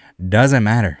bundle doesn't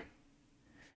matter.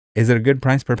 Is it a good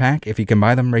price per pack if you can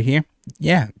buy them right here?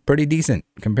 Yeah, pretty decent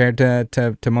compared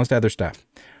to most other stuff.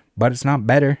 But it's not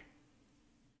better.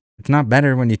 It's not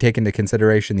better when you take into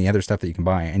consideration the other stuff that you can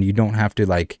buy, and you don't have to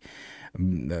like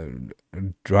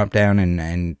drop down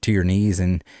and to your knees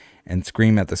and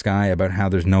scream at the sky about how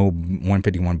there's no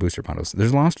 151 booster bundles.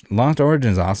 There's Lost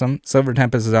Origin is awesome. Silver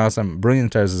Tempest is awesome.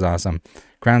 Brilliant Stars is awesome.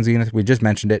 Crown Zenith, we just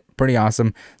mentioned it. Pretty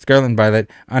awesome. Scarlet and Violet,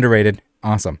 underrated.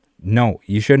 Awesome. No,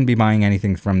 you shouldn't be buying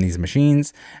anything from these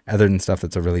machines other than stuff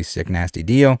that's a really sick, nasty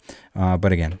deal.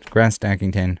 But again, grass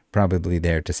stacking tin, probably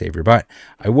there to save your butt.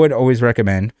 I would always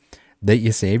recommend that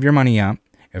you save your money up.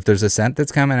 If there's a set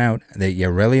that's coming out that you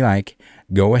really like,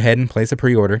 go ahead and place a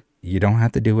pre-order. You don't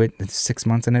have to do it 6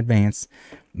 months in advance.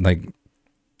 Like,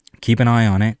 keep an eye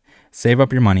on it. Save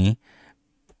up your money.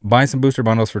 Buy some booster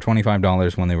bundles for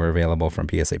 $25 when they were available from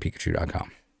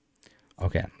psapikachu.com.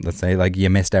 Okay, let's say like you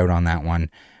missed out on that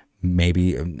one.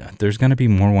 Maybe there's going to be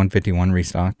more 151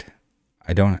 restocked.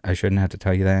 I shouldn't have to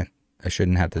tell you that. I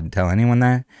shouldn't have to tell anyone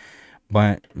that.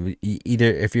 But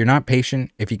either if you're not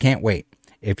patient, if you can't wait,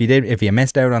 if you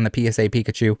missed out on the PSA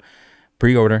Pikachu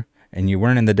pre-order and you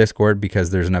weren't in the Discord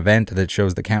because there's an event that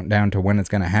shows the countdown to when it's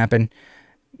going to happen,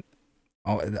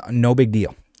 no big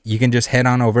deal. You can just head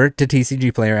on over to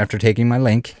TCG Player after taking my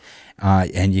link,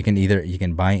 and you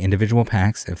can buy individual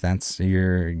packs if that's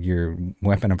your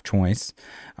weapon of choice.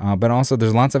 But also,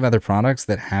 there's lots of other products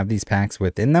that have these packs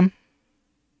within them.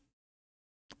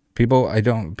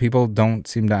 People don't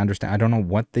seem to understand. I don't know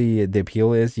what the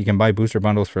appeal is. You can buy booster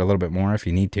bundles for a little bit more if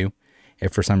you need to.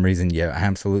 If for some reason you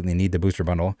absolutely need the booster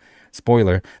bundle.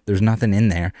 Spoiler, there's nothing in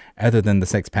there other than the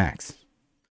 6 packs.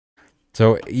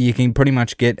 So you can pretty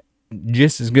much get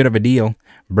just as good of a deal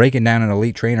breaking down an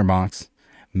Elite Trainer box.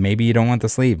 Maybe you don't want the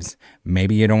sleeves.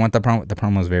 Maybe you don't want the promo. The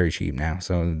promo is very cheap now,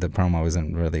 so the promo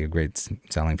isn't really a great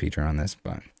selling feature on this,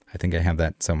 but I think I have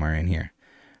that somewhere in here.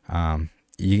 The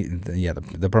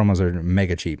promos are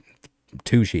mega cheap.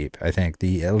 Too cheap, I think.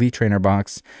 The Elite Trainer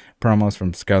box promos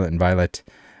from Scarlet and Violet,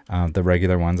 the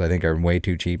regular ones, I think are way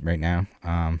too cheap right now.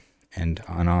 And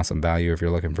an awesome value if you're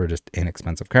looking for just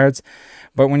inexpensive cards.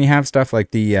 But when you have stuff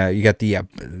like you got the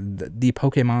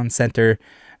Pokemon Center,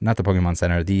 not the Pokemon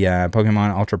Center, the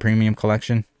Pokemon Ultra Premium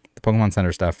Collection, the Pokemon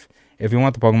Center stuff. If you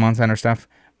want the Pokemon Center stuff,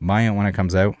 buy it when it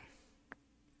comes out.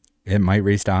 It might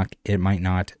restock, it might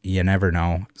not. You never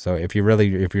know. So if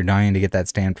you're dying to get that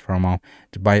stamped promo,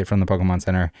 to buy it from the Pokemon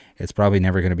Center, it's probably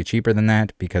never going to be cheaper than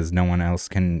that because no one else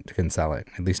can sell it.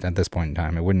 At least at this point in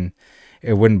time, it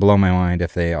wouldn't blow my mind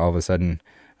if they all of a sudden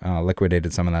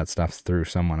liquidated some of that stuff through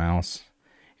someone else.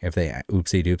 If they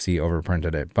oopsie doopsie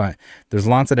overprinted it. But there's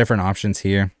lots of different options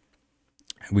here.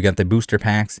 We got the booster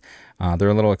packs. They're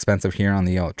a little expensive here on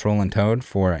the Troll and Toad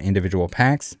for individual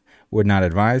packs. Would not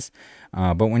advise.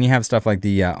 But when you have stuff like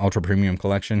the Ultra Premium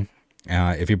Collection,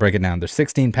 if you break it down, there's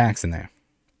 16 packs in there.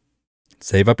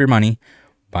 Save up your money.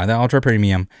 Buy the Ultra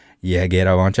Premium. You get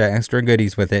a bunch of extra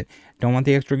goodies with it. Don't want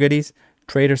the extra goodies?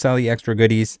 Trade or sell the extra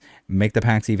goodies. Make the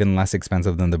packs even less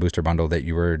expensive than the booster bundle that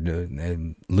you were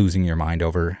losing your mind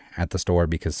over at the store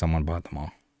because someone bought them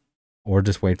all. Or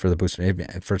just wait for the booster.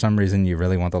 If for some reason you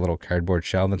really want the little cardboard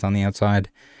shell that's on the outside,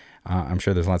 I'm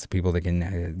sure there's lots of people that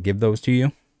can give those to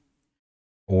you.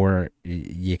 Or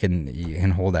you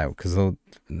can hold out because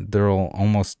there'll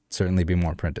almost certainly be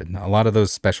more printed. A lot of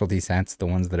those specialty sets, the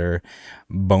ones that are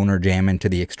boner jamming to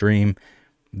the extreme,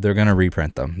 they're going to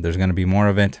reprint them. There's going to be more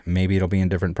of it. Maybe it'll be in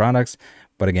different products.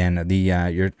 But again, the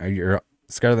your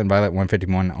Scarlet and Violet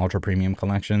 151 Ultra Premium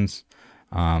collections,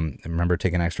 remember,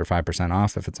 take an extra 5%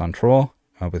 off if it's on Troll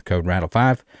with code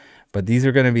RATTLE5. But these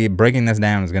are going to be, breaking this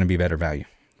down is going to be better value.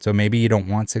 So maybe you don't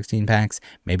want 16 packs.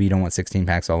 Maybe you don't want 16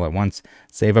 packs all at once.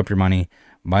 Save up your money.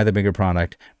 Buy the bigger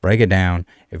product. Break it down.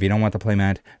 If you don't want the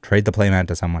playmat, trade the playmat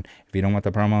to someone. If you don't want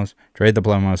the promos, trade the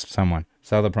promos to someone.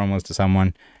 Sell the promos to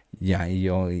someone. Yeah,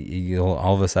 you'll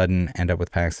all of a sudden end up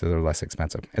with packs that are less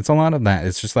expensive. It's a lot of that.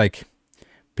 It's just like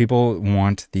people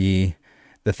want the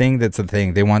thing that's the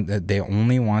thing. They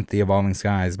only want the Evolving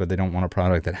Skies, but they don't want a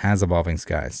product that has Evolving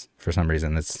Skies for some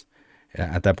reason. It's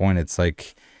at that point it's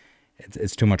like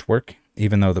it's too much work,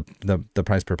 even though the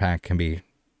price per pack can be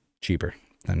cheaper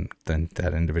than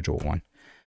that individual one.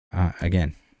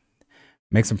 Again,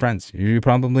 make some friends. You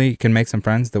probably can make some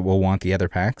friends that will want the other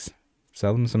packs.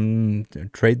 Sell them some,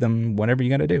 trade them, whatever you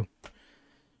got to do.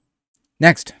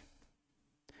 Next.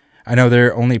 I know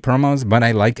they're only promos, but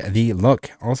I like the look.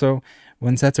 Also,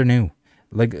 when sets are new,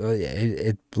 like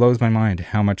it blows my mind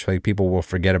how much like people will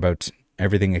forget about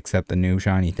everything except the new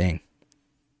shiny thing.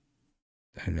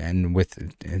 And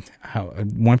with how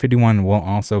 151 will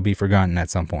also be forgotten at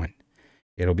some point.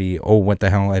 It'll be, oh, what the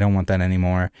hell? I don't want that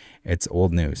anymore. It's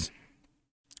old news.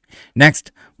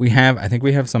 Next, I think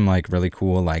we have some like really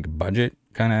cool like budget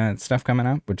kind of stuff coming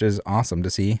up, which is awesome to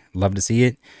see. Love to see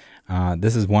it.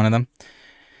 This is one of them.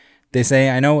 They say,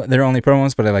 I know they're only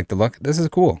promos, but I like the look. This is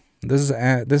cool. This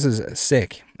is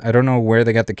sick. I don't know where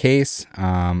they got the case,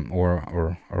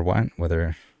 or what,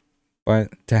 but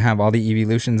to have all the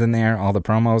evolutions in there, all the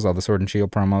promos, all the Sword and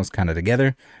Shield promos kind of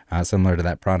together, similar to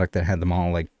that product that had them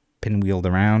all like pinwheeled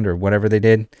around or whatever they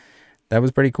did. That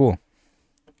was pretty cool.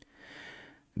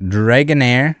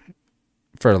 Dragonair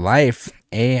for life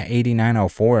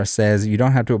A8904 says, you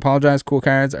don't have to apologize. Cool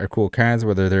cards are cool cards,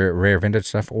 whether they're rare vintage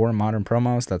stuff or modern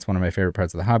promos. That's one of my favorite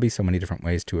parts of the hobby. So many different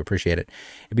ways to appreciate it.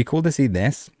 It'd be cool to see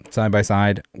this side by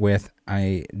side with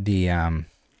the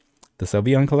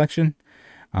Sylveon collection,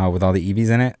 with all the Eevees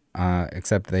in it.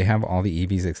 Except they have all the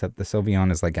Eevees except the Sylveon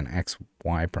is like an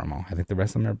XY promo. I think the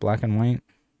rest of them are black and white.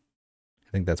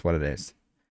 I think that's what it is.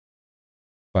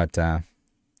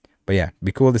 But yeah,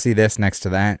 be cool to see this next to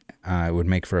that. It would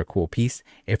make for a cool piece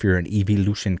if you're an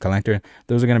evolution collector.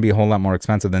 Those are going to be a whole lot more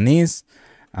expensive than these.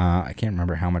 I can't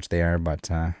remember how much they are, but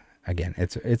again,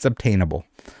 it's obtainable.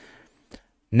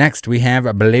 Next, we have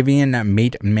Oblivion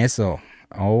Meat Missile.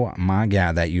 Oh my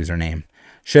god, that username.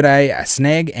 Should I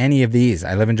snag any of these?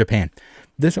 I live in Japan.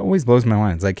 This always blows my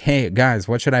mind. It's like, hey guys,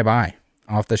 what should I buy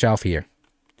off the shelf here?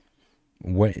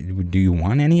 What do you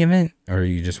want any of it, or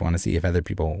you just want to see if other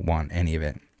people want any of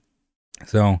it?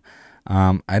 So,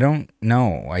 I don't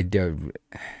know. I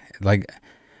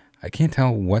can't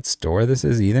tell what store this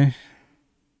is either.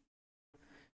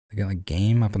 They got like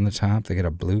game up on the top. They got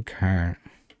a blue card.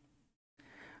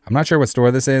 I'm not sure what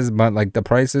store this is, but like the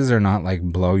prices are not like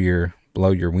blow your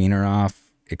wiener off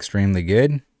extremely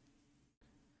good.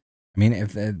 I mean,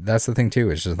 if that's the thing too,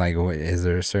 it's just like, is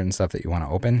there certain stuff that you want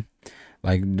to open?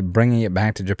 Like bringing it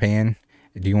back to Japan.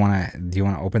 Do you want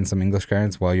to open some English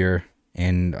cards while you're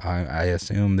in, I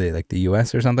assume the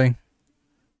US or something?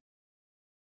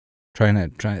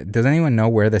 Does anyone know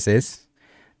where this is?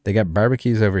 They got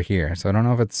barbecues over here, so I don't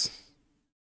know what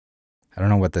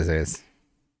this is.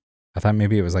 I thought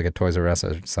maybe it was like a Toys R Us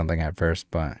or something at first,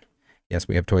 but yes,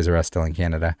 we have Toys R Us still in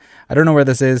Canada. I don't know where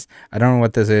this is. I don't know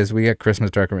what this is. We got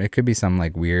Christmas dark. It could be some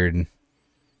like weird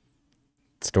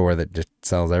store that just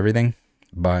sells everything,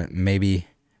 but maybe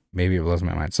it blows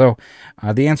my mind. So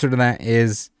the answer to that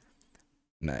is,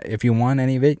 if you want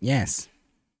any of it, yes.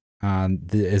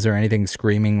 Is there anything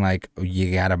screaming like,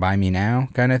 you gotta buy me now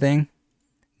kind of thing?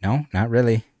 No, not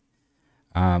really.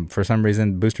 For some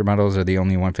reason, booster bundles are the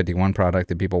only 151 product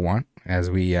that people want, as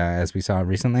we saw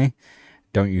recently.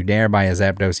 Don't you dare buy a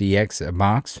Zapdos EX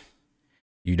box.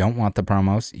 You don't want the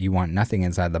promos. You want nothing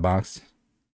inside the box.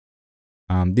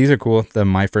 These are cool. The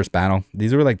My First Battle.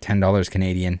 These were like $10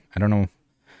 Canadian. I don't know,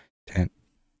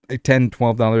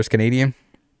 $12 Canadian.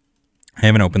 I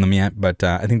haven't opened them yet, but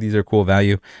I think these are cool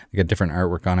value. They got different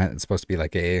artwork on it. It's supposed to be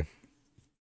like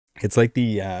it's like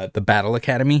the Battle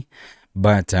Academy,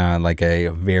 but like a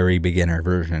very beginner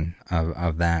version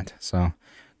of that. So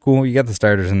cool. You got the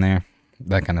starters in there,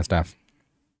 that kind of stuff.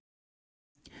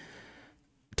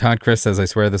 Todd Chris says, I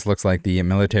swear this looks like the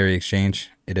military exchange.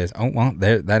 It is. Oh, well,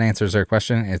 that answers our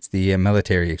question. It's the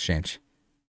military exchange.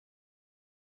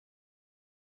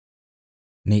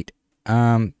 Neat.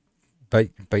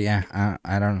 But yeah,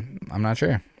 I'm not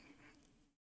sure.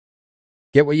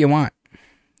 Get what you want.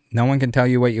 No one can tell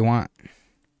you what you want.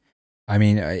 I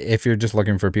mean, if you're just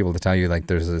looking for people to tell you like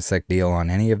there's a sick deal on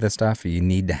any of this stuff, you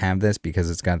need to have this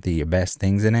because it's got the best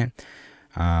things in it,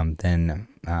 then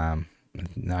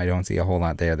I don't see a whole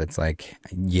lot there that's like,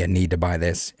 you need to buy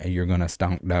this. You're going to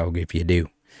stonk dog if you do.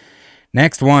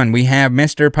 Next one, we have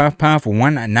Mr. Puff Puff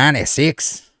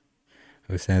 196,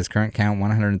 who says current count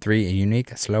 103,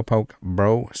 unique Slowpoke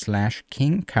Bro /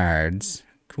 King cards.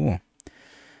 Cool.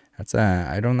 That's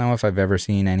I don't know if I've ever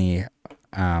seen any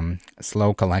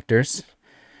slow collectors.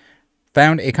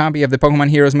 Found a copy of the Pokemon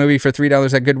Heroes movie for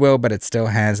 $3 at Goodwill, but it still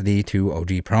has the 2 OG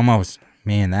promos.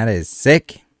 Man, that is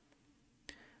sick.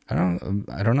 I don't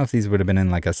know if these would have been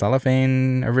in like a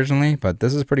cellophane originally, but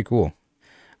this is pretty cool.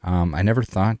 I never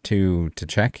thought to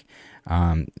check.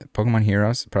 Pokemon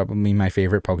Heroes, probably my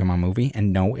favorite Pokemon movie,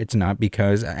 and no, it's not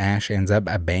because Ash ends up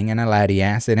banging a laddie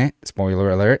ass in it. Spoiler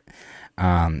alert.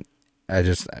 I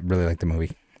really like the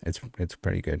movie. It's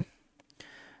pretty good.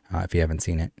 If you haven't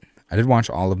seen it, I did watch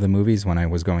all of the movies when I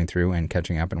was going through and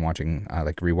catching up and watching,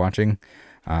 like rewatching,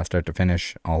 start to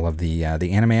finish all of the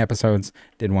anime episodes.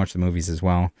 Did watch the movies as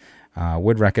well.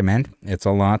 Would recommend. It's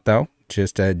a lot though.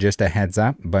 Just a heads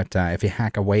up. But if you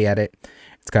hack away at it,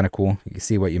 it's kind of cool. You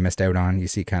see what you missed out on. You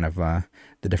see kind of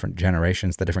the different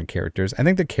generations, the different characters. I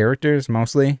think the characters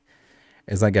mostly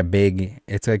is like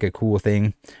it's like a cool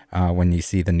thing when you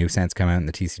see the new sets come out in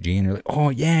the TCG and you're like, oh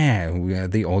yeah,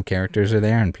 the old characters are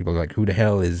there, and people are like, who the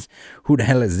hell is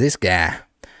this guy?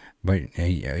 But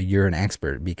you're an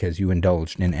expert because you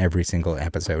indulged in every single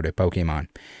episode of Pokemon,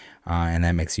 and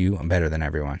that makes you better than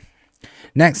everyone.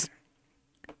 Next,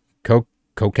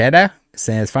 Coquetta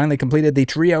says finally completed the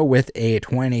trio with a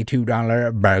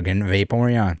 $22 bargain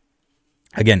Vaporeon.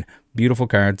 Again, beautiful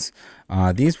cards.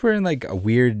 These were like a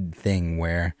weird thing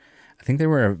where I think they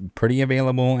were pretty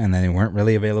available and then they weren't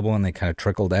really available and they kind of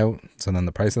trickled out. So then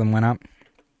the price of them went up.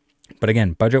 But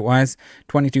again, budget-wise,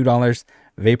 $22,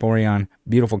 Vaporeon,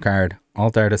 beautiful card,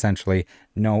 alt art essentially.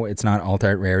 No, it's not alt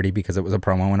art rarity because it was a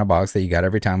promo in a box that you got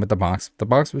every time with the box. The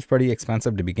box was pretty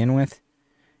expensive to begin with.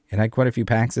 It had quite a few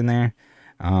packs in there.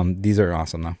 These are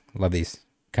awesome though. Love these.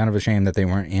 Kind of a shame that they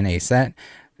weren't in a set.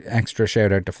 Extra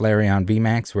shout out to Flareon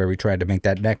VMAX where we tried to make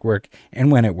that deck work,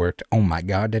 and when it worked, oh my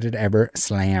god, did it ever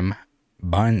slam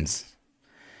buns.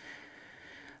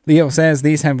 Leo says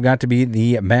these have got to be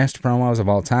the best promos of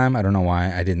all time. I don't know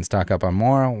why I didn't stock up on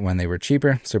more when they were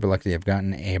cheaper. Super lucky I've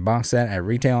gotten a box set at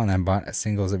retail and then bought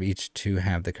singles of each to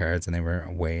have the cards, and they were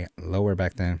way lower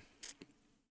back then.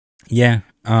 Yeah,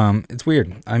 it's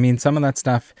weird. I mean, some of that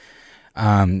stuff,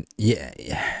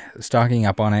 yeah, stocking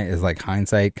up on it is like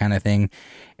hindsight kind of thing.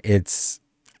 It's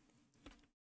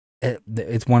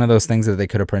one of those things that they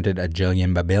could have printed a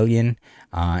jillion babillion,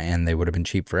 and they would have been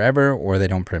cheap forever, or they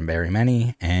don't print very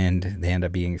many and they end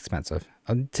up being expensive.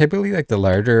 Typically, like the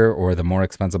larger or the more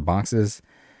expensive boxes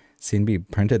seem to be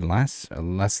printed less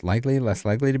likely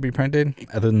to be printed.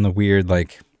 Other than the weird,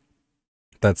 like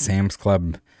that Sam's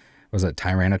Club, was it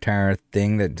Tyranitar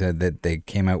thing that they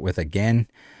came out with again,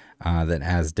 that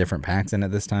has different packs in it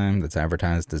this time, that's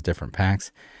advertised as different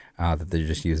packs. That they're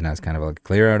just using as kind of like a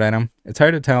clear out item. It's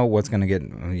hard to tell what's going to get,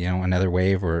 another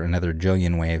wave or another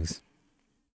jillion waves.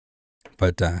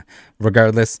 But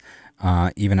regardless,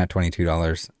 even at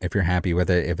 $22, if you're happy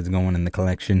with it, if it's going in the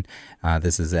collection,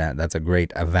 that's a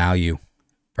great value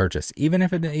purchase. Even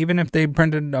if they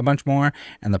printed a bunch more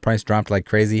and the price dropped like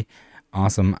crazy,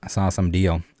 awesome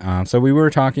deal. So we were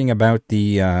talking about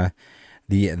the I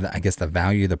guess the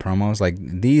value of the promos. Like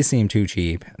these seem too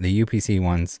cheap, the UPC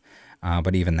ones.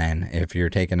 But even then, if you're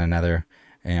taking another,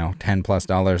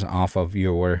 $10+ off of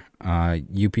your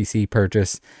UPC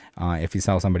purchase, if you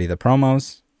sell somebody the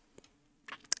promos,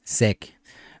 sick.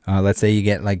 Let's say you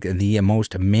get like the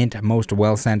most mint, most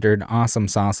well-centered,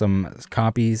 awesome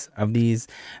copies of these.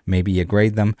 Maybe you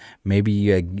grade them. Maybe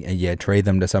you trade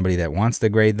them to somebody that wants to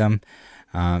grade them.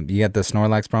 You get the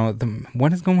Snorlax promo.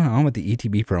 What is going on with the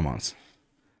ETB promos?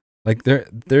 Like there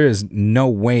is no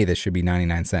way this should be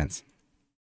 99 cents.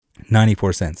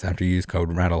 94 cents after you use code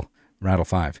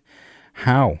Rattle5.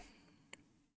 How?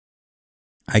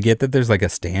 I get that there's like a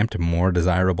stamped, more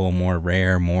desirable, more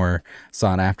rare, more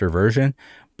sought after version,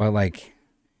 but like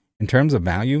in terms of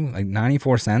value, like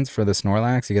 94 cents for the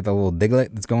Snorlax, you get the little Diglett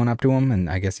that's going up to him, and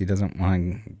I guess he doesn't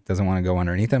want to go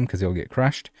underneath him because he'll get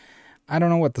crushed. I don't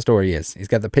know what the story is. He's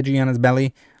got the Pidgey on his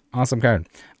belly. Awesome card.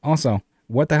 Also,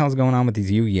 what the hell's going on with these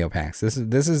Yu-Gi-Oh packs?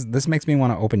 This makes me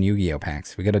want to open Yu-Gi-Oh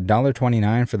packs. We got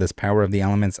 $1.29 for this Power of the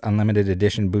Elements Unlimited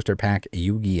Edition Booster Pack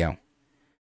Yu-Gi-Oh.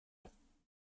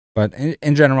 But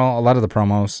in general, a lot of the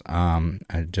promos,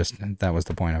 that was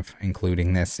the point of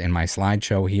including this in my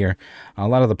slideshow here. A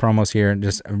lot of the promos here,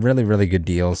 just really, really good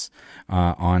deals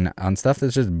on stuff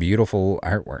that's just beautiful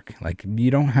artwork. Like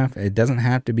it doesn't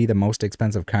have to be the most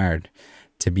expensive card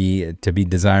to be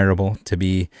desirable.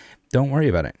 Don't worry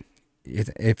about it.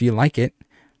 If you like it,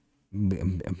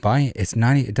 buy it.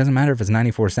 It doesn't matter if it's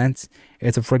 94 cents.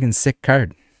 It's a friggin' sick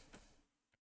card.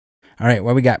 All right,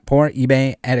 what we got? Poor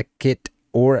eBay etiquette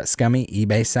or scummy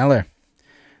eBay seller.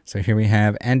 So here we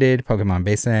have ended Pokemon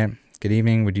base set. Good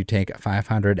evening. Would you take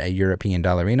 500 European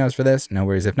dollarinos for this? No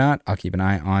worries if not. I'll keep an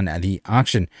eye on the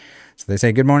auction. So they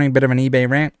say, good morning, bit of an eBay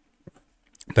rant,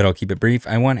 but I'll keep it brief.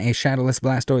 I won a Shadowless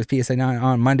Blastoise PSA 9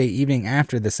 on Monday evening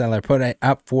after the seller put it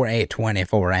up for a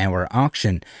 24-hour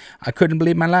auction. I couldn't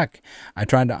believe my luck. I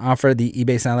tried to offer the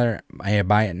eBay seller a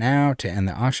buy it now to end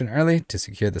the auction early to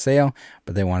secure the sale,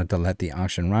 but they wanted to let the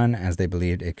auction run as they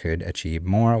believed it could achieve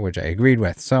more, which I agreed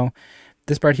with. So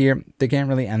this part here, they can't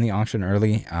really end the auction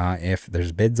early if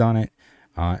there's bids on it.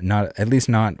 At least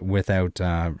not without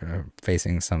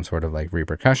facing some sort of like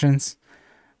repercussions.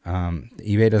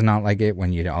 eBay does not like it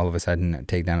when you all of a sudden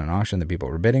take down an auction that people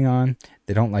were bidding on.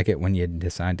 They don't like it when you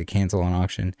decide to cancel an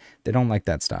auction. They don't like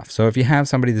that stuff. So if you have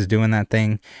somebody that's doing that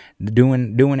thing,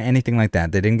 doing anything like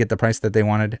that, they didn't get the price that they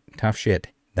wanted, tough shit.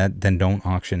 Then don't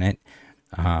auction it.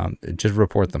 Just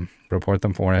report them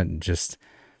for it.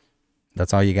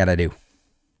 That's all you gotta do.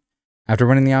 After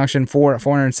winning the auction for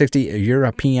 460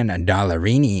 European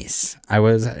dollarinis, I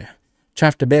was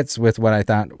chuffed to bits with what I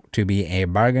thought to be a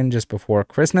bargain just before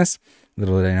Christmas.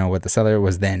 Little did I know what the seller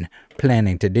was then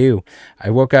planning to do. I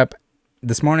woke up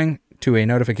this morning to a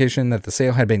notification that the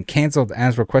sale had been canceled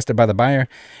as requested by the buyer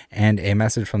and a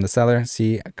message from the seller.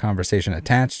 See conversation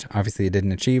attached. Obviously, it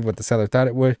didn't achieve what the seller thought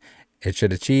it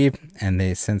should achieve, and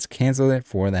they since canceled it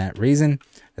for that reason.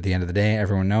 At the end of the day,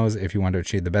 everyone knows if you want to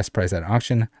achieve the best price at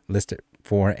auction, list it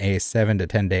for a 7 to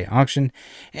 10 day auction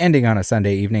ending on a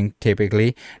Sunday evening,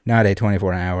 typically not a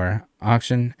 24-hour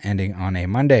auction ending on a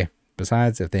Monday.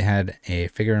 Besides, if they had a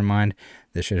figure in mind,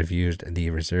 they should have used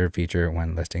the reserve feature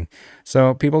when listing.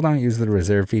 So people don't use the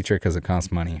reserve feature because it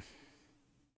costs money.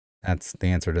 That's the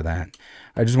answer to that.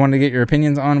 I just wanted to get your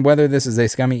opinions on whether this is a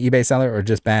scummy eBay seller or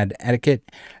just bad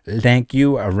etiquette. Thank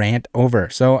you. A rant over.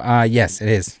 So, yes, it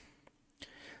is.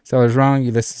 Seller's wrong.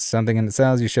 You list something and it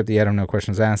sells. You ship the item, no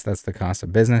questions asked. That's the cost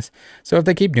of business. So if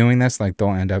they keep doing this, like they'll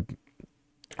end up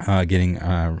getting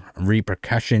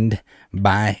repercussioned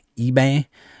by eBay.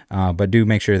 But do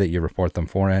make sure that you report them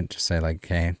for it. Just say like,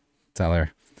 hey,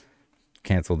 seller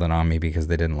canceled it on me because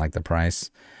they didn't like the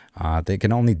price. They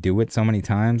can only do it so many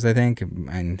times, I think,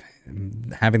 and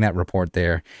having that report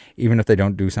there, even if they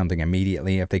don't do something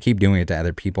immediately, if they keep doing it to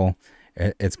other people,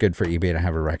 it's good for eBay to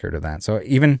have a record of that. So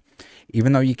even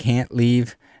though you can't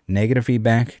leave negative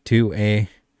feedback to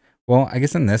well, I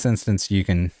guess in this instance, you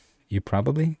can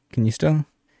probably,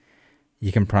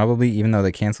 even though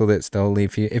they canceled it, still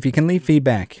leave, if you can leave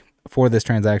feedback for this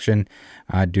transaction,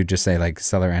 do just say like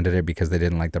seller ended it because they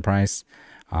didn't like the price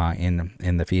in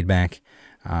the feedback.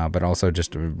 But also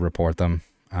just report them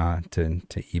to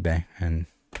eBay. And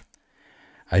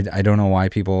I don't know why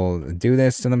people do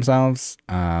this to themselves,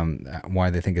 why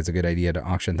they think it's a good idea to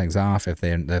auction things off if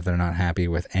they're not happy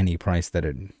with any price that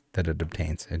it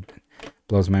obtains. It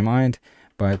blows my mind,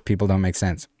 but people don't make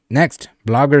sense. Next,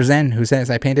 Blogger Zen, who says,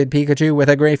 I painted Pikachu with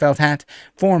a gray felt hat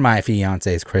for my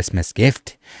fiance's Christmas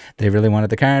gift. They really wanted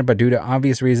the card, but due to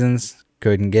obvious reasons,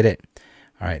 couldn't get it.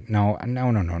 All right, no.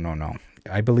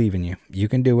 I believe in you. You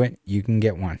can do it. You can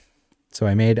get one. So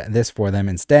I made this for them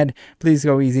instead. Please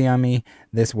go easy on me.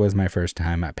 This was my first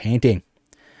time painting.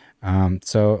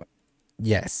 So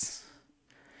yes,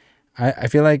 I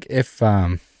feel like if,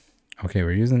 okay,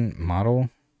 we're using model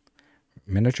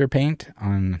miniature paint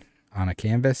on a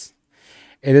canvas.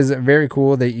 It is very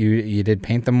cool that you did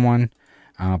paint them one,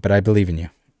 but I believe in you.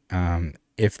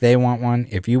 If they want one,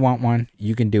 if you want one,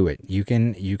 you can do it. You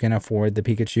can afford the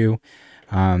Pikachu.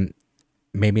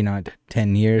 Maybe not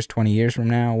 10 years, 20 years from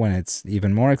now when it's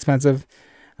even more expensive.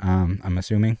 I'm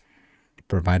assuming,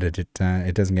 provided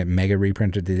it doesn't get mega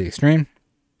reprinted to the extreme.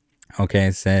 Okay,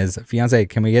 it says, fiance,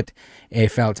 can we get a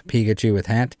felt Pikachu with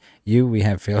hat? We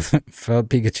have felt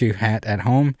Pikachu hat at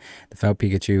home. The felt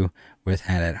Pikachu with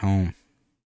hat at home.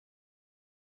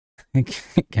 I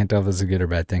can't tell if this is a good or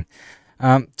bad thing.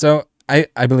 So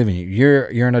I believe in you.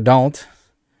 You're an adult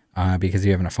because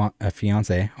you have a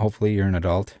fiance. Hopefully you're an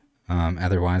adult.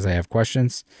 Otherwise, I have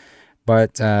questions,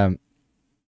 but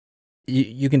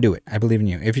you can do it. I believe in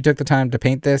you. If you took the time to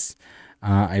paint this,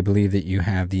 I believe that you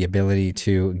have the ability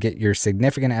to get your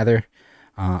significant other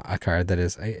a card that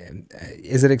is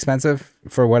it expensive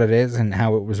for what it is and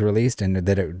how it was released and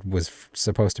that it was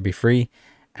supposed to be free?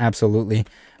 Absolutely.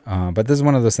 But this is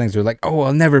one of those things where like, oh,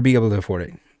 I'll never be able to afford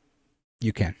it.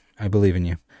 You can. I believe in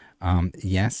you.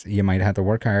 Yes, you might have to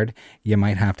work hard. You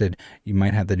might have to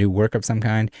do work of some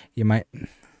kind. You might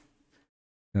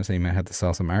have to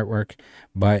sell some artwork,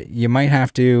 but you might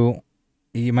have to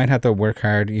You might have to work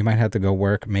hard. You might have to go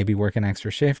work, maybe work an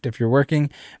extra shift if you're working,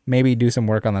 maybe do some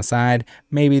work on the side.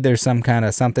 Maybe there's some kind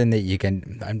of something that you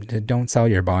can, don't sell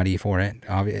your body for it.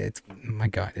 It's, my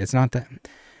God, it's not that,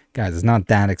 guys, it's not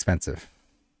that expensive.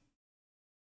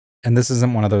 And this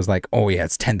isn't one of those like, oh yeah,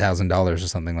 it's $10,000 or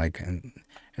something. Like,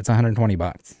 it's 120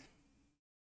 bucks.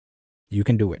 You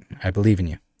can do it. I believe in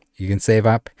you. You can save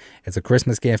up. It's a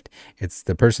Christmas gift. It's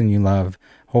the person you love.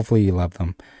 Hopefully you love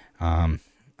them.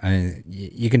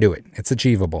 You can do it. It's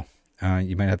achievable.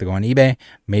 You might have to go on eBay.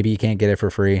 Maybe you can't get it for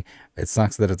free. It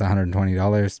sucks that it's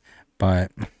 $120,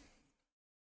 but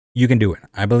you can do it.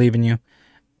 I believe in you.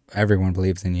 Everyone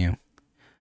believes in you.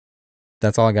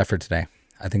 That's all I got for today.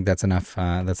 I think that's enough.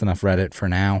 That's enough Reddit for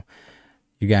now.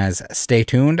 You guys stay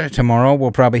tuned. Tomorrow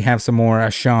we'll probably have some more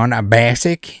Sean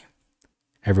Bassick,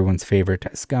 everyone's favorite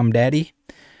scum daddy.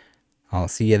 I'll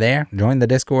see you there. Join the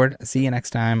Discord. See you next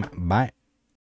time. Bye.